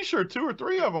 I'm pretty sure 2 or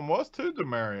 3 of them was to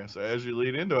Demaryius as you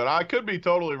lead into it. I could be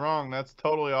totally wrong. That's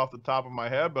totally off the top of my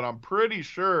head, but I'm pretty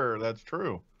sure that's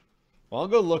true. Well, I'll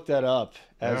go look that up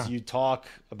as you talk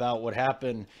about what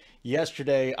happened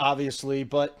yesterday, obviously.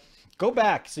 But go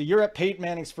back. So you're at Peyton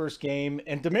Manning's first game.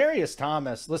 And Demaryius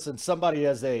Thomas, listen, somebody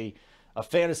as a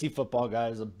fantasy football guy,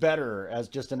 as a bettor, as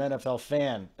just an NFL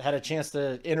fan, had a chance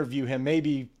to interview him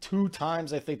maybe 2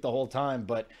 times, I think, the whole time.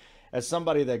 But as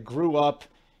somebody that grew up,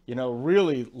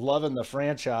 really loving the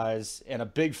franchise and a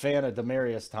big fan of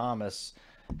Demaryius Thomas,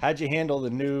 how'd you handle the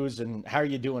news and how are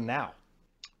you doing now?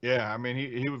 Yeah, I mean,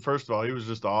 he first of all, he was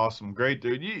just awesome. Great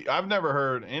dude. I've never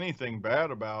heard anything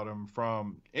bad about him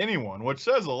from anyone, which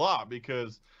says a lot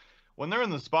because when they're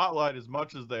in the spotlight as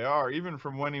much as they are, even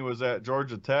from when he was at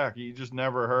Georgia Tech, you just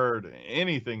never heard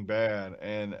anything bad.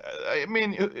 And, I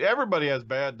mean, everybody has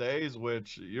bad days,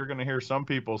 which you're going to hear some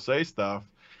people say stuff.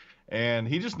 And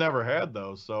he just never had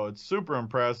those, so it's super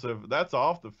impressive. That's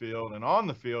off the field, and on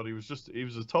the field, he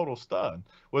was a total stud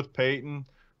with Peyton,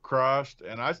 crushed.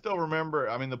 And I still remember,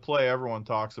 I mean, the play everyone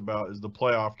talks about is the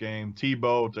playoff game.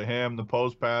 Tebow to him, the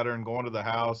post pattern, going to the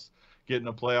house, getting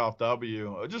a playoff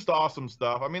W. Just awesome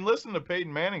stuff. I mean, listen to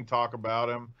Peyton Manning talk about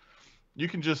him. You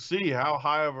can just see how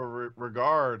high of a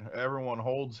regard everyone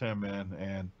holds him in.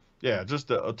 And, yeah,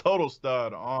 just a total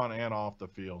stud on and off the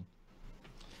field.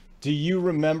 Do you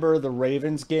remember the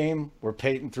Ravens game where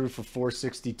Peyton threw for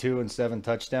 462 and 7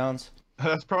 touchdowns?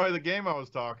 That's probably the game I was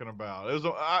talking about. It was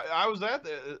I was at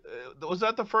was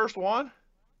that the first one?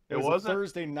 It was a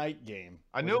Thursday night game.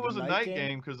 I knew it was a night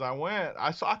game because I went.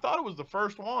 I thought it was the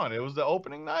first one. It was the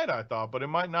opening night, I thought, but it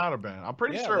might not have been. I'm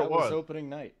pretty sure it was. Opening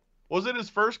night. Was it his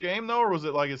first game though, or was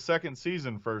it like his second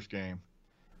season first game?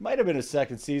 Might have been his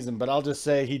second season, but I'll just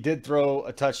say he did throw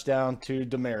a touchdown to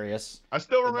Demarius. I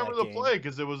still remember the play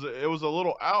because it was a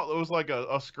little out. It was like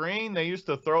a screen. They used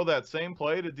to throw that same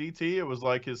play to DT. It was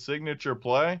like his signature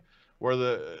play where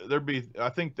there'd be, I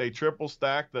think they triple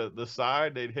stack the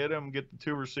side. They'd hit him, get the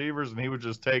 2 receivers, and he would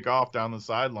just take off down the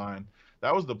sideline.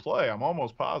 That was the play. I'm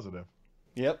almost positive.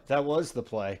 Yep, that was the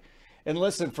play. And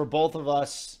listen, for both of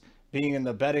us being in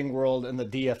the betting world and the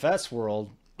DFS world,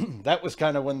 that was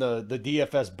kind of when the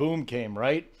DFS boom came,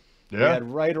 right? Yeah. We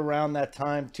had right around that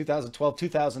time, 2012,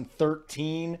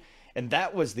 2013, and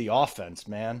that was the offense,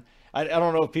 man. I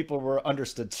don't know if people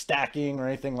understood stacking or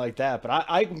anything like that, but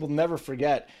I will never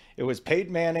forget. It was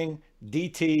Peyton Manning,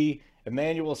 DT,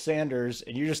 Emmanuel Sanders,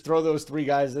 and you just throw those 3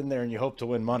 guys in there and you hope to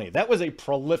win money. That was a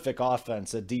prolific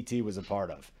offense that DT was a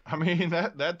part of. I mean,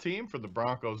 that team for the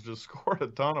Broncos just scored a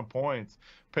ton of points.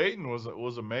 Peyton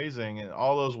was amazing, and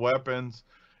all those weapons.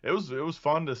 It was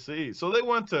fun to see. So they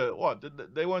went to what?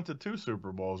 They went to 2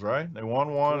 Super Bowls, right? They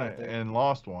won one and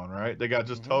lost one, right? They got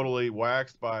just totally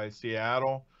waxed by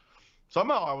Seattle.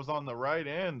 Somehow I was on the right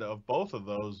end of both of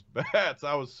those bets.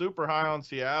 I was super high on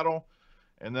Seattle,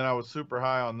 and then I was super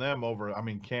high on them over,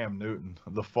 Cam Newton,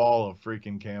 the fall of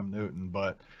freaking Cam Newton.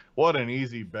 But what an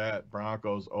easy bet,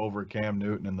 Broncos over Cam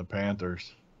Newton and the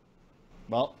Panthers.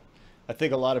 Well, I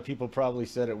think a lot of people probably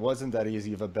said it wasn't that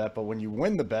easy of a bet, but when you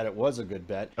win the bet, it was a good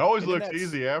bet. It always looks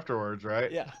easy afterwards, right?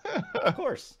 Yeah, of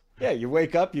course. Yeah, you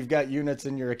wake up, you've got units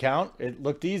in your account. It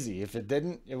looked easy. If it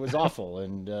didn't, it was awful,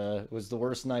 and it was the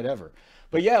worst night ever.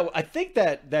 But yeah, I think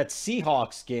that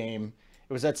Seahawks game,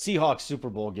 it was that Seahawks Super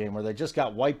Bowl game where they just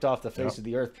got wiped off the face of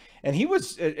the earth. And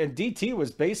DT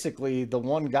was basically the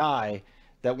one guy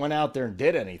that went out there and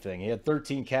did anything. He had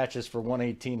 13 catches for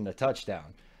 118 and a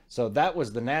touchdown. So that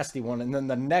was the nasty one. And then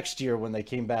the next year when they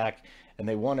came back and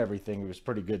they won everything, it was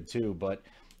pretty good too. But,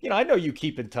 I know you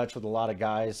keep in touch with a lot of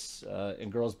guys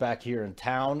and girls back here in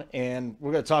town, and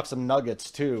we're going to talk some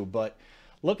Nuggets too. But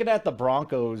looking at the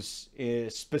Broncos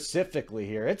specifically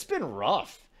here, it's been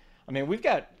rough. I mean, we've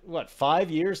got, 5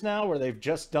 years now where they've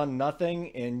just done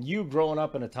nothing, and you growing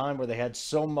up in a time where they had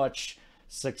so much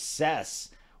success.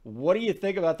 What do you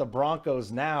think about the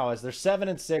Broncos now as they're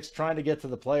 7-6 trying to get to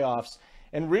the playoffs?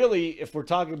 And really, if we're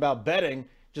talking about betting,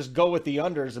 just go with the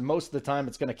unders, and most of the time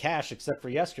it's going to cash except for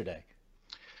yesterday.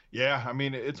 Yeah,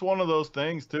 it's one of those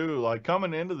things, too. Like,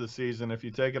 coming into the season, if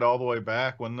you take it all the way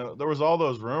back, when there was all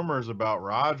those rumors about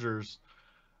Rodgers,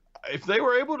 if they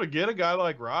were able to get a guy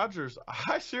like Rodgers,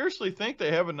 I seriously think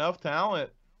they have enough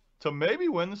talent to maybe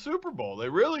win the Super Bowl. They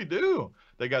really do.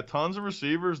 They got tons of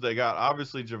receivers. They got,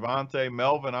 obviously, Javonte,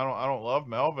 Melvin. I don't love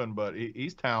Melvin, but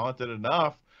he's talented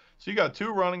enough. So you got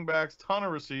 2 running backs, ton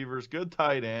of receivers, good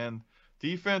tight end.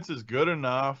 Defense is good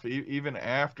enough, even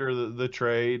after the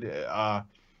trade.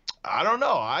 I don't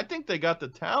know. I think they got the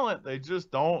talent. They just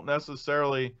don't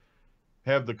necessarily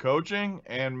have the coaching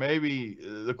and maybe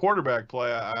the quarterback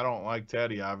play. I don't like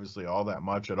Teddy, obviously, all that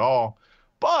much at all.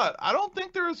 But I don't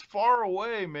think they're as far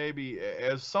away, maybe,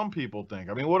 as some people think.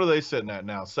 What are they sitting at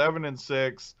now?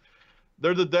 7-6.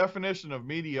 They're the definition of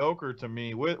mediocre to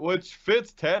me, which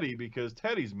fits Teddy because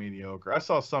Teddy's mediocre. I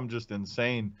saw some just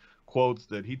insane quotes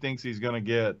that he thinks he's going to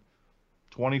get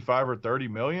 25 or 30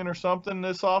 million or something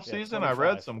this offseason. I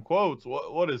read some quotes.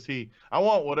 What is he? I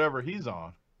want whatever he's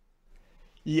on.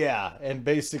 Yeah, and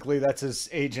basically that's his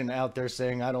agent out there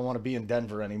saying, I don't want to be in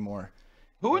Denver anymore.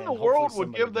 Who in the world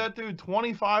would give that dude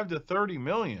 25 to 30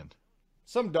 million?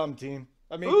 Some dumb team.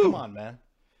 Come on, man.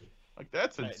 Like,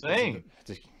 that's insane.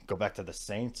 Go back to the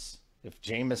Saints. If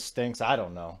Jameis stinks, I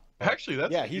don't know.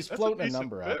 Actually, he's floating a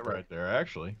number out there. Right there,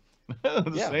 actually.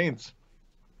 The Saints.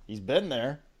 He's been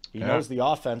there. He knows the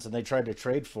offense, and they tried to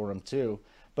trade for him too.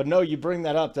 But no, you bring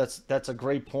that up. That's a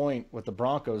great point with the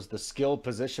Broncos. The skilled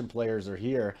position players are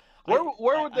here.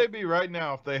 Where would they be right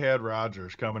now if they had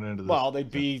Rodgers coming into this? Well,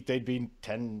 they'd be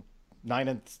 10,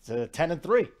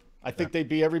 10-3. I think they'd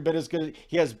be every bit as good.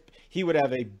 He would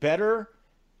have a better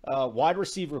wide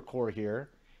receiver core here.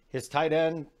 His tight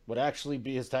ends would actually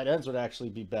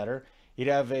be better. He'd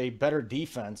have a better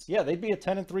defense. Yeah, they'd be a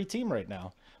 10-3 team right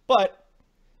now. But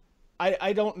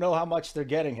I don't know how much they're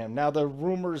getting him. Now, the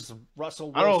rumors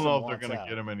Russell Wilson I don't know if they're going to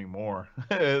get him anymore.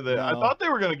 I thought they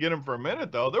were going to get him for a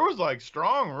minute, though. There was like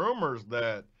strong rumors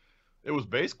that it was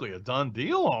basically a done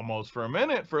deal almost for a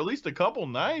minute, for at least a couple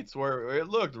nights, where it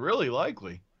looked really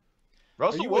likely.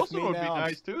 Russell Wilson would be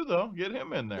nice too, though. Get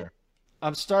him in there.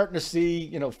 I'm starting to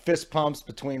see, fist pumps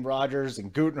between Rodgers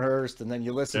and Gutenhurst, and then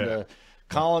you listen to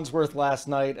Collinsworth last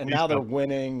night, and now they're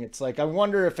winning. It's like, I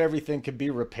wonder if everything could be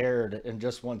repaired in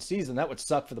just one season. That would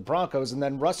suck for the Broncos. And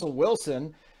then Russell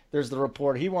Wilson, there's the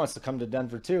report he wants to come to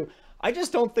Denver too. I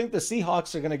just don't think the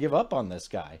Seahawks are going to give up on this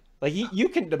guy. Like, you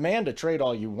can demand a trade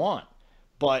all you want,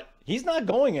 but he's not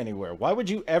going anywhere. Why would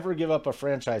you ever give up a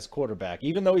franchise quarterback?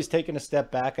 Even though he's taken a step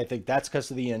back, I think that's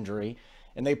because of the injury.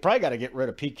 And they probably got to get rid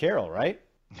of Pete Carroll, right?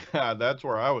 Yeah, that's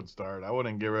where I would start. I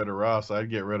wouldn't get rid of Russ. I'd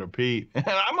get rid of Pete. And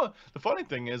the funny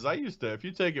thing is, if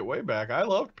you take it way back, I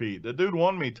loved Pete. The dude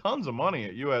won me tons of money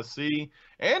at USC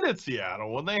and at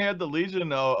Seattle when they had the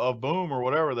Legion of Boom or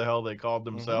whatever the hell they called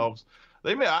themselves.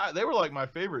 Mm-hmm. They were like my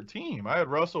favorite team. I had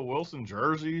Russell Wilson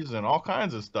jerseys and all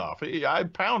kinds of stuff. I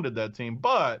pounded that team,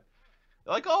 but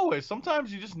like always,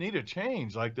 sometimes you just need a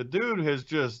change. Like, the dude has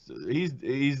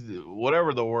he's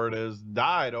whatever the word is,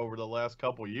 died over the last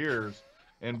couple years.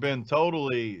 And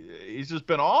he's just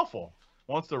been awful.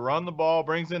 Wants to run the ball,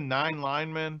 brings in 9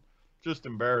 linemen, just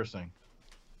embarrassing.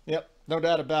 Yep, no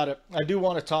doubt about it. I do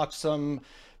want to talk some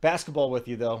basketball with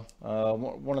you, though.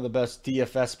 One of the best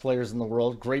DFS players in the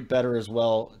world, great bettor as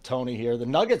well, Tony here. The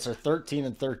Nuggets are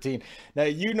 13-13. Now,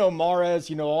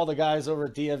 Mahrez, all the guys over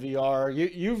at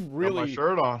DNVR. You've really got my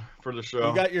shirt on for the show.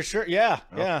 You got your shirt, yeah.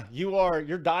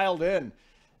 You're dialed in.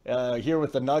 Here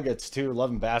with the Nuggets too,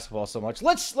 loving basketball so much.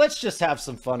 Let's just have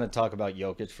some fun and talk about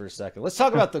Jokic for a second. Let's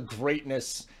talk about the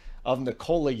greatness of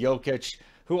Nikola Jokic,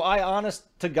 who I honest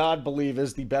to God believe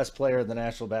is the best player in the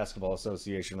National Basketball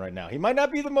Association right now. He might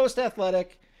not be the most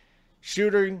athletic,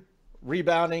 shooting,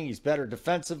 rebounding. He's better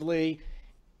defensively,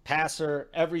 passer,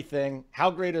 everything.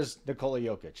 How great is Nikola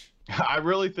Jokic? I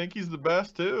really think he's the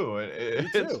best too. Me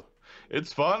too.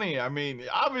 It's funny. I mean,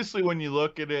 obviously, when you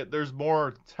look at it, there's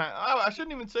more. I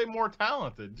shouldn't even say more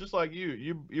talented. Just like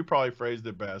you probably phrased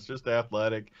it best. Just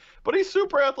athletic, but he's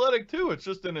super athletic too. It's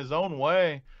just in his own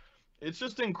way. It's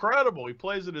just incredible. He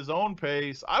plays at his own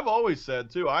pace. I've always said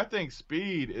too, I think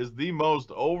speed is the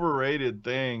most overrated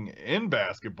thing in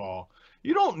basketball.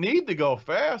 You don't need to go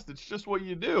fast. It's just what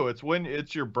you do.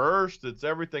 It's your burst. It's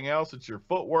everything else. It's your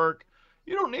footwork.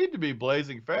 You don't need to be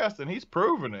blazing fast, and he's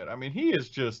proven it. I mean, he is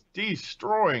just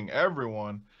destroying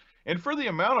everyone. And for the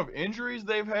amount of injuries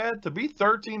they've had, to be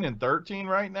 13-13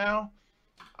 right now,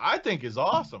 I think is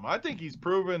awesome. I think he's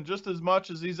proven just as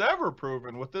much as he's ever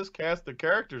proven with this cast of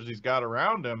characters he's got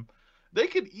around him. They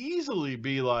could easily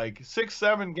be like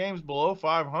 6-7 games below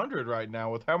 500 right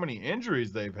now with how many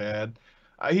injuries they've had.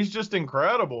 He's just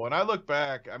incredible. And I look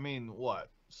back,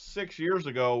 6 years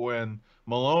ago when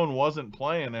Malone wasn't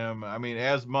playing him,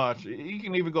 as much. You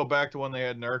can even go back to when they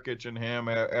had Nurkic and him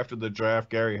after the draft,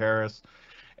 Gary Harris.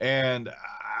 And,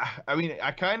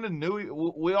 I kind of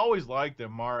knew we always liked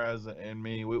him, Mahrez and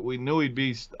me. We knew he'd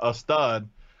be a stud.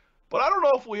 But I don't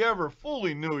know if we ever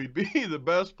fully knew he'd be the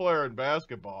best player in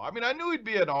basketball. I knew he'd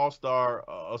be an all-star,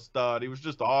 a stud. He was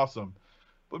just awesome.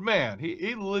 But, man,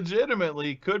 he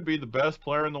legitimately could be the best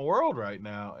player in the world right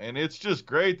now. And it's just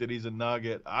great that he's a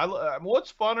Nugget.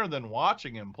 What's funner than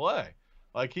watching him play?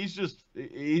 Like, he's just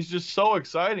so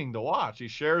exciting to watch. He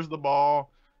shares the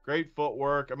ball, great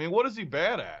footwork. What is he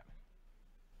bad at?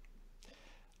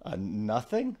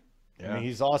 Nothing. Yeah.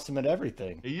 He's awesome at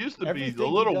everything. He used to be a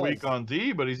little weak on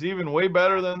D, but he's even way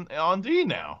better than on D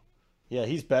now. Yeah,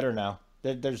 he's better now.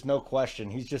 There's no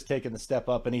question. He's just taken the step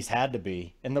up, and he's had to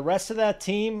be. And the rest of that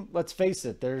team, let's face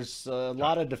it, there's a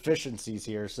lot of deficiencies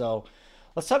here. So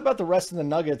let's talk about the rest of the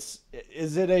Nuggets.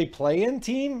 Is it a play-in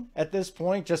team at this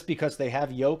point just because they have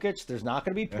Jokic? There's not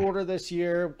going to be Porter this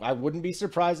year. I wouldn't be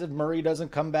surprised if Murray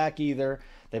doesn't come back either.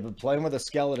 They've been playing with a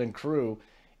skeleton crew.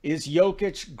 Is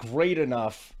Jokic great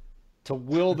enough to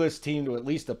will this team to at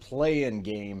least a play-in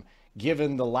game,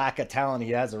 given the lack of talent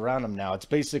he has around him now? It's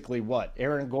basically what?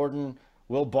 Aaron Gordon,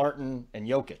 Will Barton, and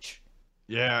Jokic.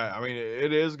 Yeah,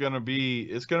 it's going to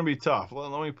be tough.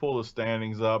 Let me pull the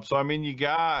standings up. So, you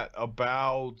got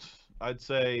about, I'd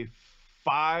say,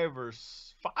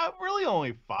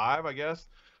 only five, I guess.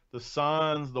 The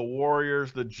Suns, the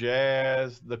Warriors, the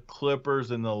Jazz, the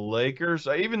Clippers, and the Lakers.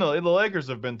 Even though the Lakers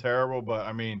have been terrible, but,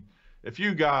 if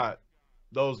you got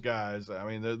those guys, I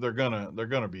mean, they're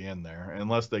gonna be in there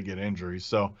unless they get injuries.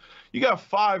 So you got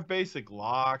 5 basic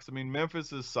locks. I mean,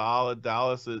 Memphis is solid.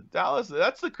 Dallas.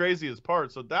 That's the craziest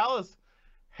part. So Dallas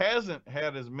hasn't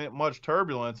had as much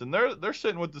turbulence, and they're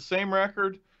sitting with the same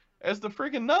record as the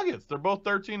freaking Nuggets. They're both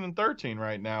 13-13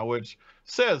 right now, which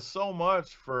says so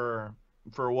much for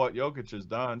what Jokic has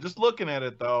done. Just looking at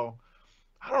it though,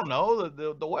 I don't know.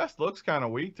 The West looks kind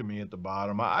of weak to me at the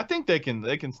bottom. I think they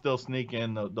can still sneak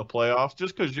in the playoffs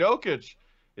just because Jokic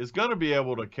is going to be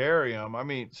able to carry them. I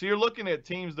mean, so you're looking at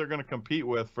teams they're going to compete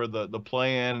with for the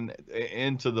play-in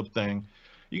into the thing.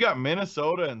 You got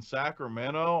Minnesota and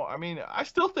Sacramento. I mean, I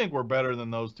still think we're better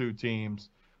than those 2 teams.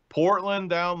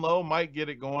 Portland down low might get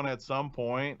it going at some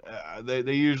point.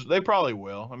 They probably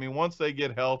will. I mean, once they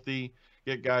get healthy,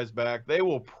 get guys back, they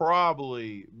will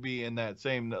probably be in that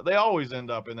same – they always end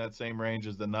up in that same range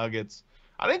as the Nuggets.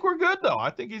 I think we're good, though. I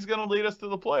think he's going to lead us to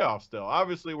the playoffs still.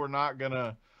 Obviously, we're not going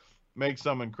to make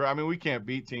some incredible – I mean, we can't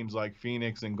beat teams like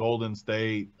Phoenix and Golden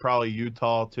State, probably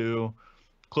Utah too,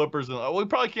 Clippers. We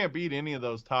probably can't beat any of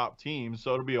those top teams,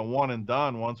 so it'll be a one and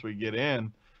done once we get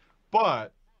in.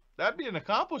 But that'd be an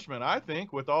accomplishment, I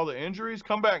think, with all the injuries.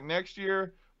 Come back next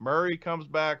year – Murray comes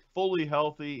back fully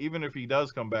healthy. Even if he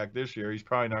does come back this year, he's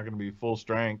probably not going to be full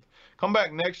strength. Come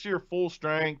back next year, full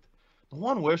strength. The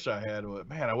one wish I had,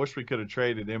 man, I wish we could have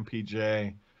traded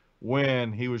MPJ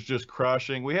when he was just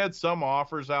crushing. We had some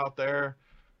offers out there.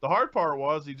 The hard part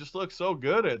was he just looked so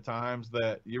good at times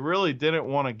that you really didn't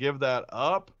want to give that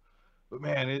up. But,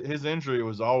 man, his injury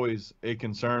was always a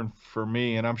concern for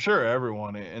me, and I'm sure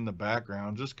everyone in the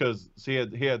background, just because he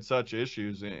had such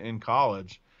issues in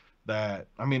college. That,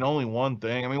 I mean, only one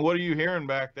thing. I mean, what are you hearing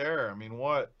back there? I mean,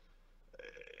 what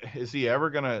is he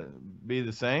ever going to be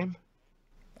the same?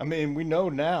 I mean, we know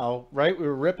now, right? We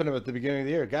were ripping him at the beginning of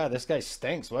the year. God, this guy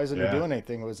stinks. Why isn't he doing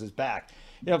anything? It was his back.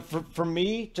 You know, for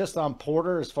me, just on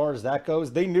Porter, as far as that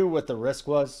goes, they knew what the risk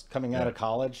was coming out of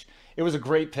college. It was a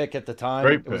great pick at the time.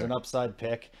 It was an upside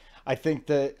pick. I think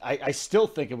that I still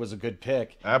think it was a good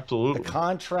pick. Absolutely. The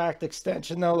contract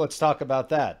extension, though, let's talk about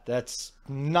that. That's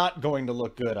not going to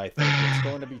look good, I think. It's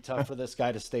going to be tough for this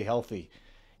guy to stay healthy.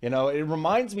 You know, it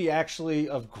reminds me actually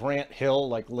of Grant Hill,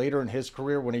 like later in his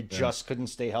career when he just couldn't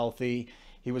stay healthy.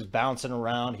 He was bouncing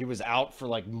around. He was out for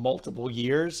like multiple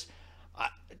years.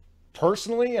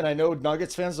 Personally, and I know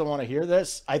Nuggets fans don't want to hear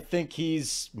this, I think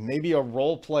he's maybe a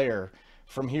role player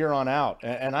from here on out.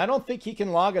 And I don't think he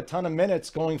can log a ton of minutes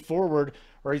going forward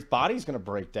or his body's going to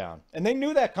break down. And they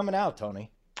knew that coming out,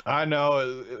 Tony. I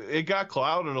know. It got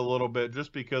clouded a little bit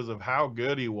just because of how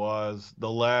good he was the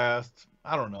last,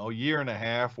 I don't know, year and a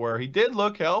half, where he did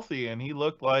look healthy and he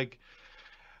looked like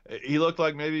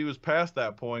maybe he was past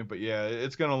that point. But yeah,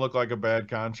 it's going to look like a bad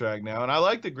contract now. And I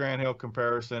like the Grant Hill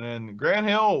comparison. And Grant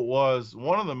Hill was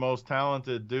one of the most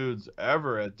talented dudes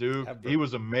ever at Duke. He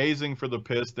was amazing for the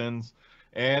Pistons.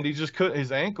 And he just couldn't,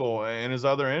 his ankle and his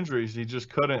other injuries, he just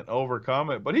couldn't overcome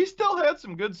it. But he still had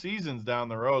some good seasons down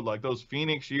the road, like those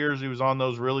Phoenix years. He was on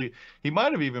those he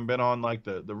might have even been on like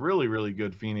the really, really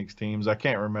good Phoenix teams. I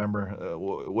can't remember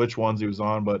which ones he was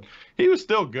on, but he was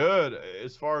still good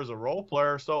as far as a role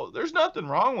player. So there's nothing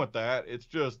wrong with that. It's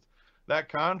just that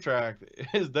contract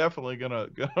is definitely gonna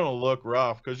look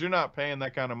rough because you're not paying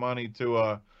that kind of money to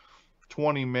a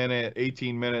 20-minute,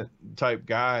 18-minute type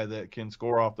guy that can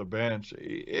score off the bench.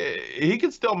 He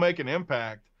can still make an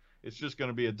impact. It's just going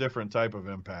to be a different type of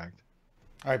impact.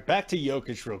 All right, back to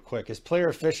Jokic real quick. His player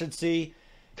efficiency,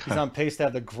 he's on pace to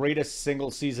have the greatest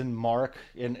single-season mark.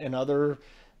 In other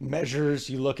measures,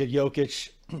 you look at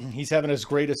Jokic, he's having as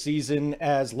great a season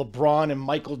as LeBron and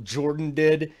Michael Jordan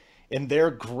did in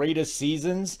their greatest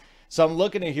seasons. So I'm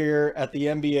looking at here at the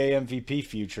NBA MVP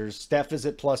futures. Steph is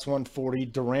at plus 140,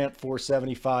 Durant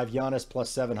 475, Giannis plus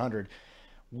 700.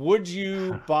 Would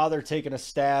you bother taking a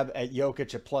stab at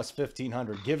Jokic at plus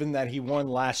 1,500, given that he won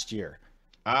last year?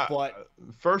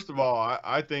 First of all,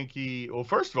 I think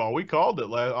first of all, we called it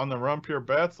on the Run Pure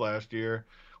Bets last year.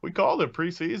 We called it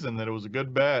preseason that it was a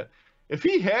good bet. If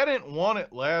he hadn't won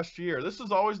it last year, this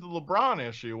is always the LeBron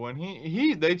issue when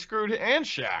they screwed, and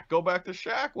Shaq. Go back to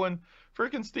Shaq when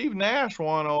freaking Steve Nash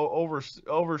won over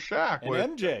Shaq.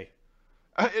 And MJ.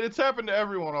 It's happened to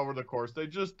everyone over the course. They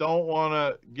just don't want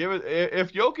to give it.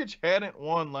 If Jokic hadn't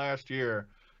won last year,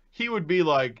 he would be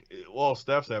like, well,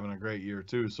 Steph's having a great year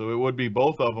too, so it would be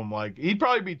both of them. Like, he'd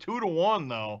probably be 2-1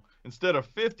 though instead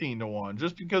of 15-1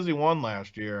 just because he won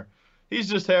last year. He's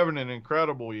just having an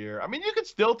incredible year. I mean, you could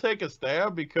still take a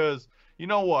stab because you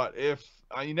know what? If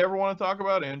you never want to talk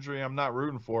about injury, I'm not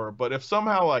rooting for it. But if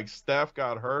somehow like Steph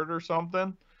got hurt or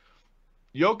something,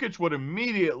 Jokic would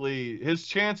immediately, his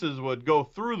chances would go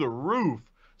through the roof.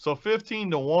 So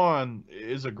 15-1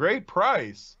 is a great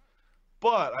price.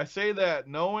 But I say that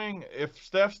knowing if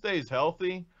Steph stays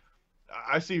healthy,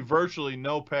 I see virtually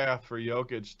no path for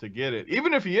Jokic to get it,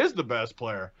 even if he is the best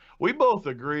player. We both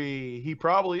agree he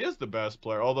probably is the best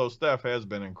player, although Steph has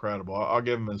been incredible. I'll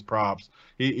give him his props.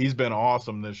 He's been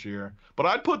awesome this year. But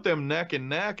I'd put them neck and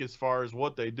neck as far as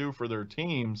what they do for their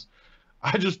teams.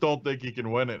 I just don't think he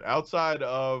can win it outside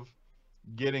of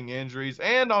getting injuries.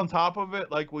 And on top of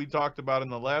it, like we talked about in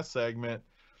the last segment,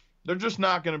 they're just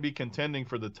not going to be contending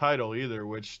for the title either,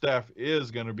 which Steph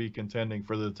is going to be contending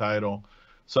for the title.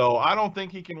 So I don't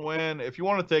think he can win. If you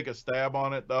want to take a stab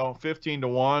on it, though,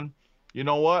 15-1, you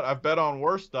know what? I've bet on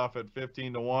worse stuff at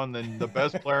 15-1 than the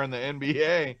best player in the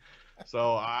NBA.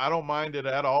 So I don't mind it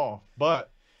at all.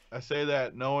 But I say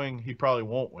that knowing he probably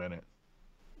won't win it.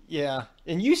 Yeah.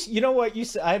 And you know what?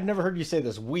 I've never heard you say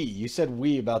this, we. You said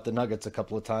we about the Nuggets a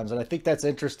couple of times. And I think that's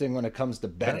interesting when it comes to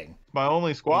betting. My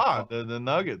only squad, the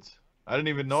Nuggets. I didn't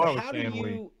even know I was saying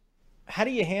we. How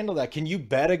do you handle that? Can you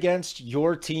bet against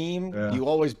your team? Yeah. You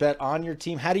always bet on your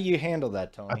team. How do you handle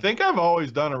that, Tony? I think I've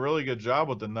always done a really good job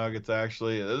with the Nuggets,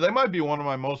 actually. They might be one of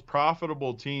my most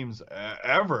profitable teams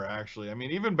ever, actually. I mean,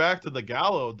 even back to the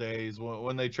Gallo days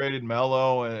when they traded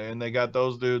Melo and they got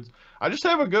those dudes. I just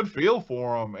have a good feel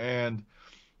for them. And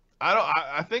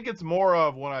I think it's more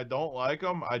of when I don't like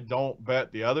them, I don't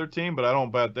bet the other team, but I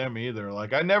don't bet them either.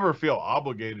 Like, I never feel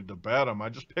obligated to bet them. I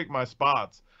just pick my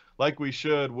spots, like we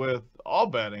should with all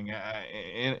betting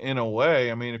in a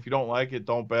way. I mean, if you don't like it,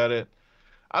 don't bet it.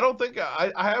 I don't think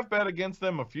I have bet against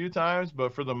them a few times,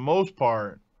 but for the most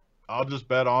part, I'll just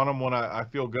bet on them when I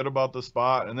feel good about the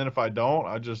spot. And then if I don't,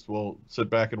 I just will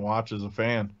sit back and watch as a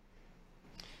fan.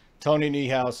 Tony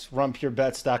Niehaus,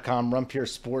 runpurebets.com,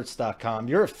 runpuresports.com.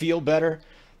 You're a feel better.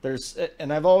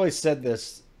 And I've always said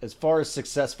this, as far as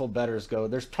successful bettors go,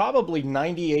 there's probably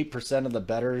 98% of the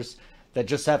bettors that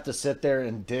just have to sit there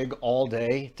and dig all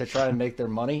day to try and make their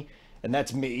money. And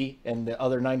that's me and the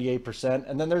other 98%.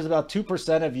 And then there's about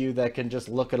 2% of you that can just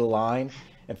look at a line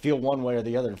and feel one way or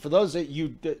the other. And for those of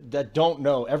you that don't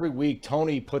know, every week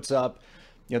Tony puts up,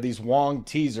 these Wong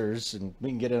teasers, and we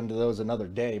can get into those another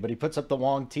day, but he puts up the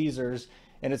Wong teasers,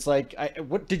 and it's like,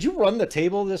 what did you run the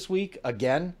table this week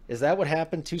again? Is that what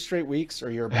happened 2 straight weeks, or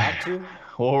you're about to?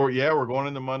 Well, yeah, we're going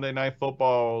into Monday Night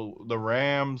Football, the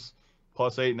Rams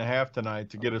plus 8.5 tonight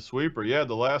to get a sweeper. Yeah,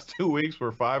 the last 2 weeks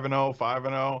were 5-0,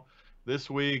 5-0. This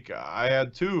week I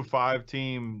had 2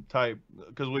 5-team type,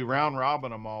 because we round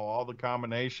robin them all the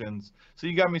combinations. So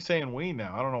you got me saying we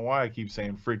now. I don't know why I keep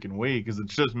saying freaking we, because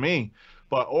it's just me.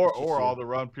 But or all the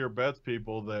Run Pure Bets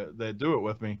people that do it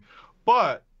with me.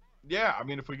 But yeah, I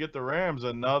mean, if we get the Rams,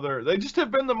 they just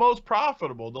have been the most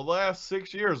profitable the last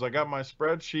 6 years. I got my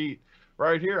spreadsheet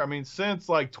right here. I mean, since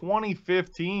like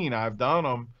 2015, I've done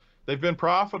them. They've been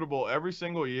profitable every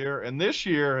single year, and this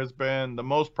year has been the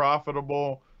most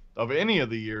profitable of any of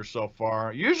the years so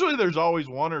far. Usually there's always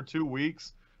 1 or 2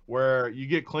 weeks where you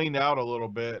get cleaned out a little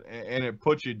bit and it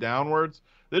puts you downwards.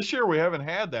 This year we haven't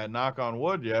had that, knock on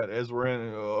wood, yet, as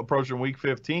we're approaching week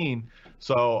 15.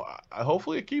 So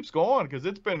hopefully it keeps going, because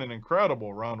it's been an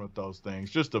incredible run with those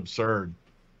things. Just absurd.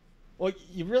 Well,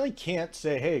 you really can't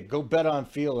say, hey, go bet on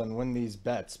feel and win these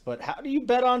bets. But how do you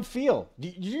bet on feel? Do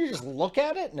you just look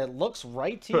at it and it looks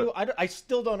right to you? I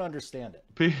still don't understand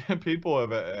it. People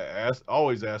have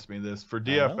always asked me this for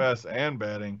DFS and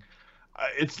betting.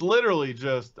 It's literally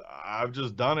just, I've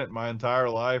just done it my entire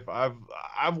life.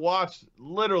 I've watched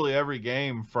literally every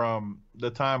game from the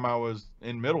time I was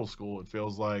in middle school, it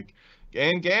feels like,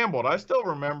 and gambled. I still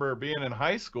remember being in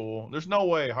high school. There's no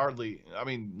way,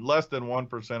 less than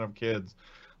 1% of kids.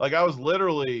 Like, I was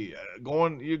literally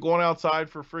going outside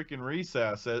for freaking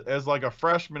recess as like a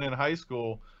freshman in high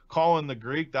school, calling the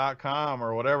Greek.com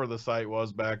or whatever the site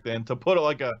was back then to put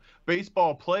like a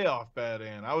baseball playoff bet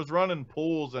in. I was running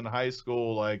pools in high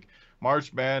school, like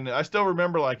March Madness. I still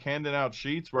remember like handing out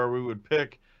sheets where we would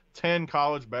pick 10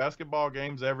 college basketball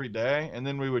games every day, and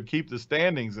then we would keep the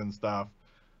standings and stuff.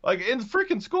 Like in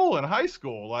freaking school, in high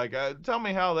school. Like, tell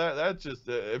me how that's just,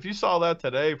 if you saw that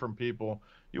today from people,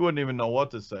 you wouldn't even know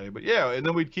what to say. But yeah, and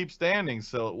then we'd keep standings.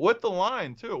 So with the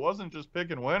line too, it wasn't just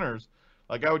picking winners.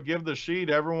 Like, I would give the sheet,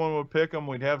 everyone would pick them,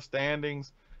 we'd have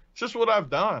standings. It's just what I've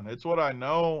done. It's what I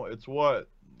know. It's why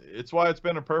it's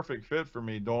been a perfect fit for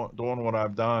me doing what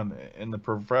I've done in the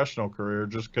professional career,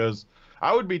 just because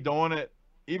I would be doing it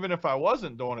even if I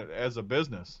wasn't doing it as a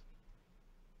business.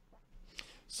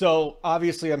 So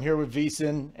obviously I'm here with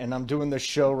VSiN, and I'm doing this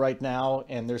show right now,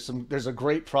 and there's a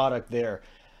great product there.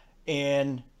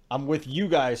 And I'm with you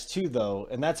guys too, though,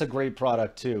 and that's a great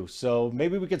product too. So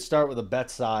maybe we could start with the bet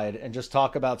side and just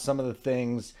talk about some of the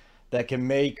things that can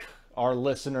make our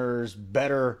listeners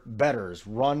better bettors.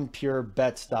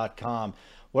 RunPureBets.com.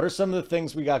 What are some of the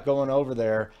things we got going over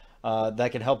there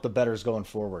that can help the bettors going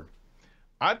forward?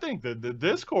 I think that the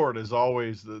Discord is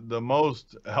always the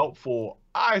most helpful,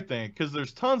 I think, because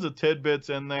there's tons of tidbits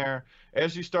in there.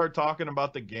 As you start talking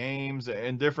about the games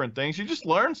and different things, you just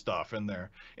learn stuff in there.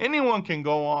 Anyone can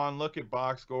go on, look at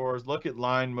box scores, look at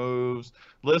line moves,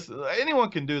 listen.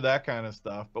 Anyone can do that kind of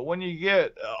stuff. But when you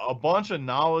get a bunch of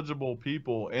knowledgeable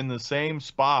people in the same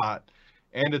spot,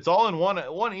 and it's all in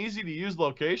one easy to use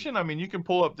location, I mean, you can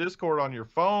pull up Discord on your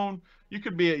phone. You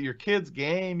could be at your kid's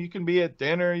game. You can be at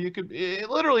dinner. You could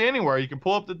literally anywhere. You can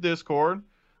pull up the Discord.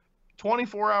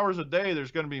 24 hours a day,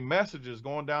 there's going to be messages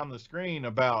going down the screen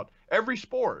about every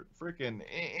sport. Freaking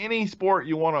any sport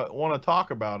you want to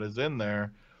talk about is in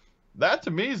there. That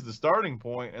to me is the starting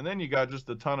point. And then you got just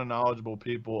a ton of knowledgeable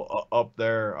people up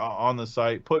there on the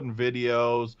site, putting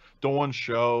videos, doing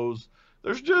shows.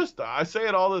 There's just, I say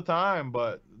it all the time,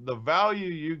 but the value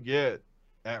you get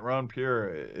at Run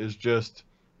Pure is just,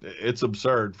 it's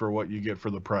absurd for what you get for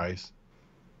the price.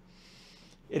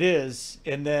 It is.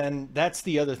 And then that's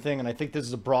the other thing. And I think this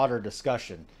is a broader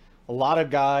discussion. A lot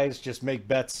of guys just make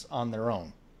bets on their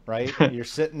own, right? You're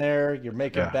sitting there, you're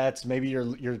making bets. Maybe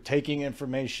you're taking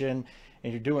information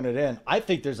and you're doing it in. I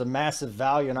think there's a massive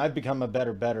value, and I've become a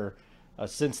better bettor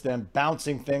since then,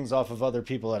 bouncing things off of other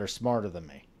people that are smarter than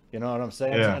me. You know what I'm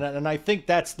saying? Yeah. And I think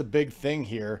that's the big thing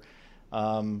here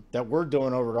that we're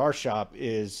doing over at our shop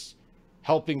is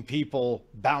helping people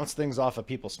bounce things off of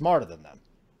people smarter than them.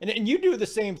 And you do the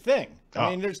same thing. I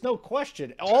mean, there's no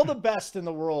question. All the best in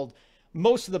the world,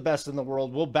 most of the best in the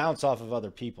world will bounce off of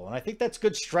other people. And I think that's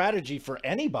good strategy for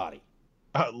anybody.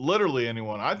 Literally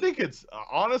anyone. I think it's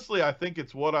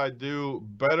what I do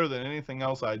better than anything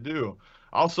else I do.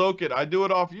 I'll soak it. I do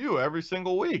it off you every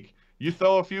single week. You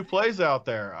throw a few plays out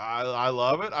there. I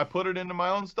love it. I put it into my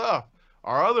own stuff.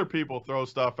 Our other people throw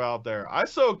stuff out there. I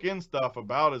soak in stuff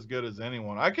about as good as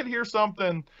anyone. I could hear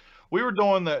something. We were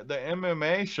doing the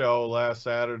MMA show last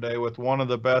Saturday with one of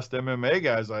the best MMA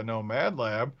guys I know, Mad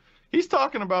Lab. He's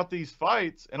talking about these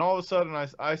fights, and all of a sudden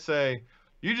I say,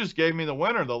 you just gave me the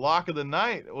winner. The lock of the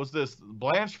night was this.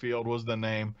 Blanchfield was the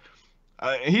name.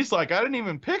 He's like, I didn't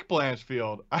even pick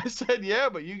Blanchfield. I said, yeah,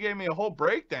 but you gave me a whole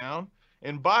breakdown.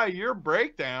 And by your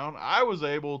breakdown, I was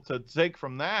able to take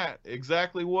from that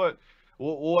exactly what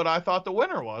I thought the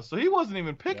winner was. So he wasn't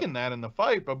even picking that in the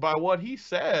fight, but by what he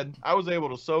said, I was able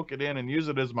to soak it in and use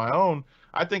it as my own.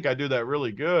 I think I do that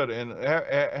really good. And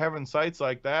having sites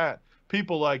like that,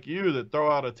 people like you that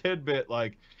throw out a tidbit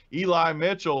like Eli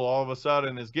Mitchell all of a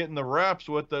sudden is getting the reps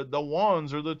with the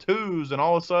ones or the twos, and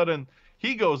all of a sudden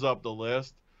he goes up the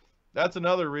list. That's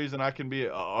another reason I can be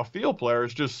a field player,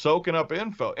 is just soaking up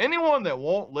info. Anyone that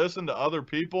won't listen to other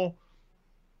people,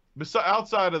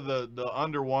 outside of the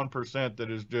under 1% that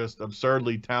is just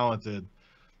absurdly talented,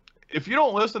 if you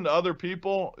don't listen to other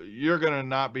people, you're going to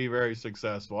not be very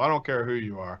successful. I don't care who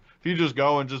you are. If you just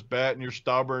go and just bet and you're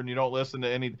stubborn, you don't listen to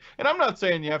any, and I'm not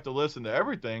saying you have to listen to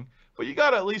everything, but you got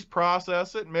to at least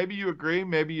process it. Maybe you agree,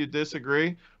 maybe you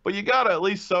disagree, but you got to at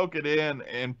least soak it in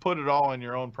and put it all in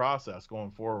your own process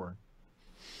going forward.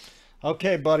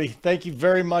 Okay, buddy. Thank you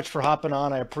very much for hopping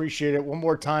on. I appreciate it. One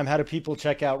more time, how do people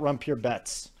check out Run Pure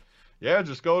Bets? Yeah,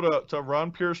 just go to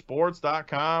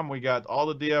runpuresports.com. We got all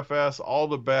the DFS, all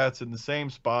the bets in the same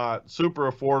spot,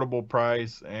 super affordable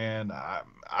price, and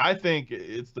I think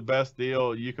it's the best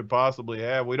deal you could possibly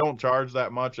have. We don't charge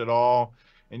that much at all,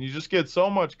 and you just get so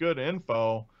much good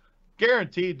info,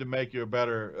 guaranteed to make you a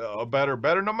better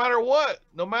no matter what,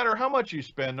 no matter how much you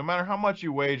spend, no matter how much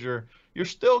you wager. You're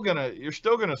still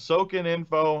gonna soak in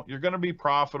info. You're gonna be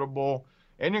profitable,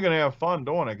 and you're gonna have fun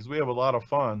doing it, because we have a lot of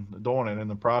fun doing it in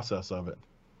the process of it.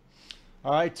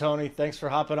 All right, Tony. Thanks for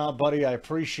hopping on, buddy. I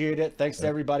appreciate it. Thanks to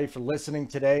everybody for listening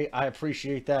today. I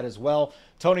appreciate that as well.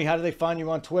 Tony, how do they find you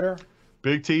on Twitter?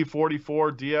 Big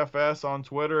T44 DFS on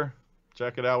Twitter.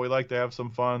 Check it out. We like to have some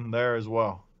fun there as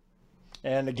well.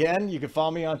 And again, you can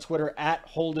follow me on Twitter at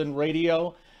Holden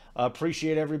Radio.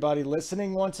 Appreciate everybody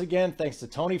listening once again. Thanks to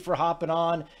Tony for hopping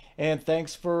on, and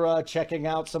thanks for checking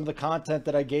out some of the content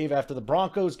that I gave after the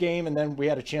Broncos game, and then we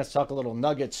had a chance to talk a little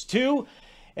Nuggets too.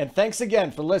 And thanks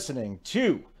again for listening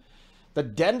to the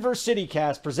Denver City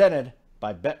Cast presented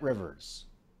by Bet Rivers.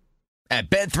 At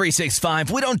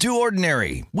Bet365, we don't do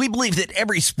ordinary. We believe that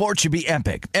every sport should be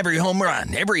epic. Every home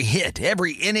run, every hit,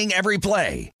 every inning, every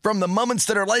play. From the moments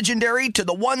that are legendary to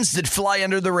the ones that fly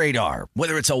under the radar.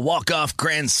 Whether it's a walk-off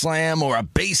grand slam or a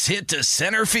base hit to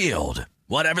center field.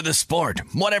 Whatever the sport,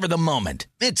 whatever the moment,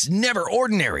 it's never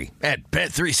ordinary at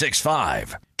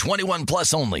Bet365. 21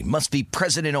 plus only. Must be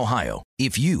present in Ohio.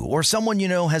 If you or someone you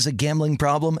know has a gambling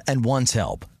problem and wants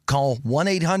help, call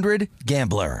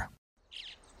 1-800-GAMBLER.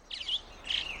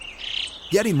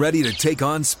 Getting ready to take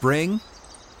on spring?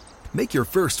 Make your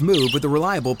first move with the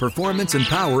reliable performance and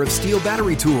power of Steel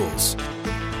battery tools.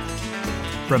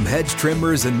 From hedge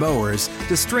trimmers and mowers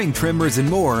to string trimmers and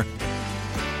more,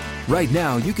 right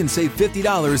now you can save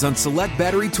 $50 on select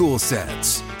battery tool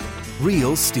sets.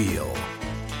 Real Steel.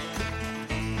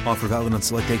 Offer valid on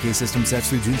select AK system sets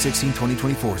through June 16,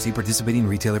 2024. See participating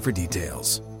retailer for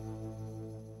details.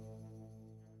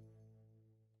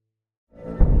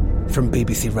 From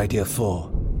BBC Radio 4,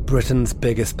 Britain's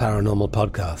biggest paranormal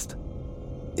podcast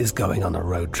is going on a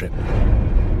road trip.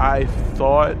 I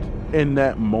thought in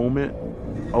that moment,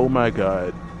 oh my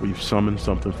God, we've summoned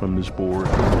something from this board.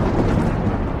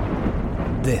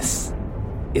 This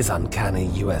is Uncanny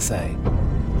USA.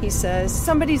 He says,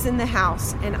 somebody's in the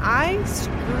house, and I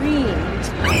screamed.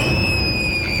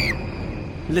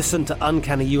 Listen to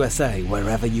Uncanny USA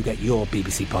wherever you get your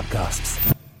BBC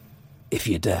podcasts, if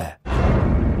you dare.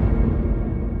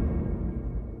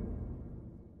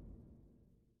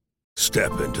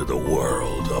 Step into the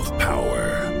world of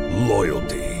power,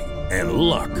 loyalty, and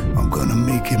luck. I'm gonna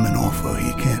make him an offer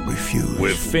he can't refuse.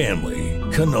 With family,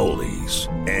 cannolis,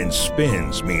 and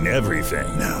spins mean everything.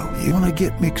 Now, you wanna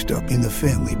get mixed up in the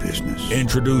family business.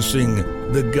 Introducing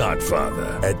The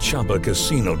Godfather at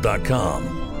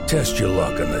ChumbaCasino.com. Test your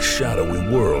luck in the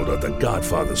shadowy world of The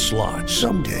Godfather slot.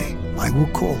 Someday, I will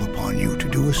call upon you to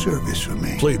do a service for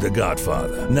me. Play The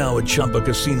Godfather, now at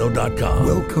ChumbaCasino.com.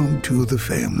 Welcome to the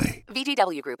family.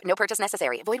 VGW Group. No purchase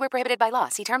necessary. Void where prohibited by law.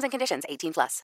 See terms and conditions. 18+.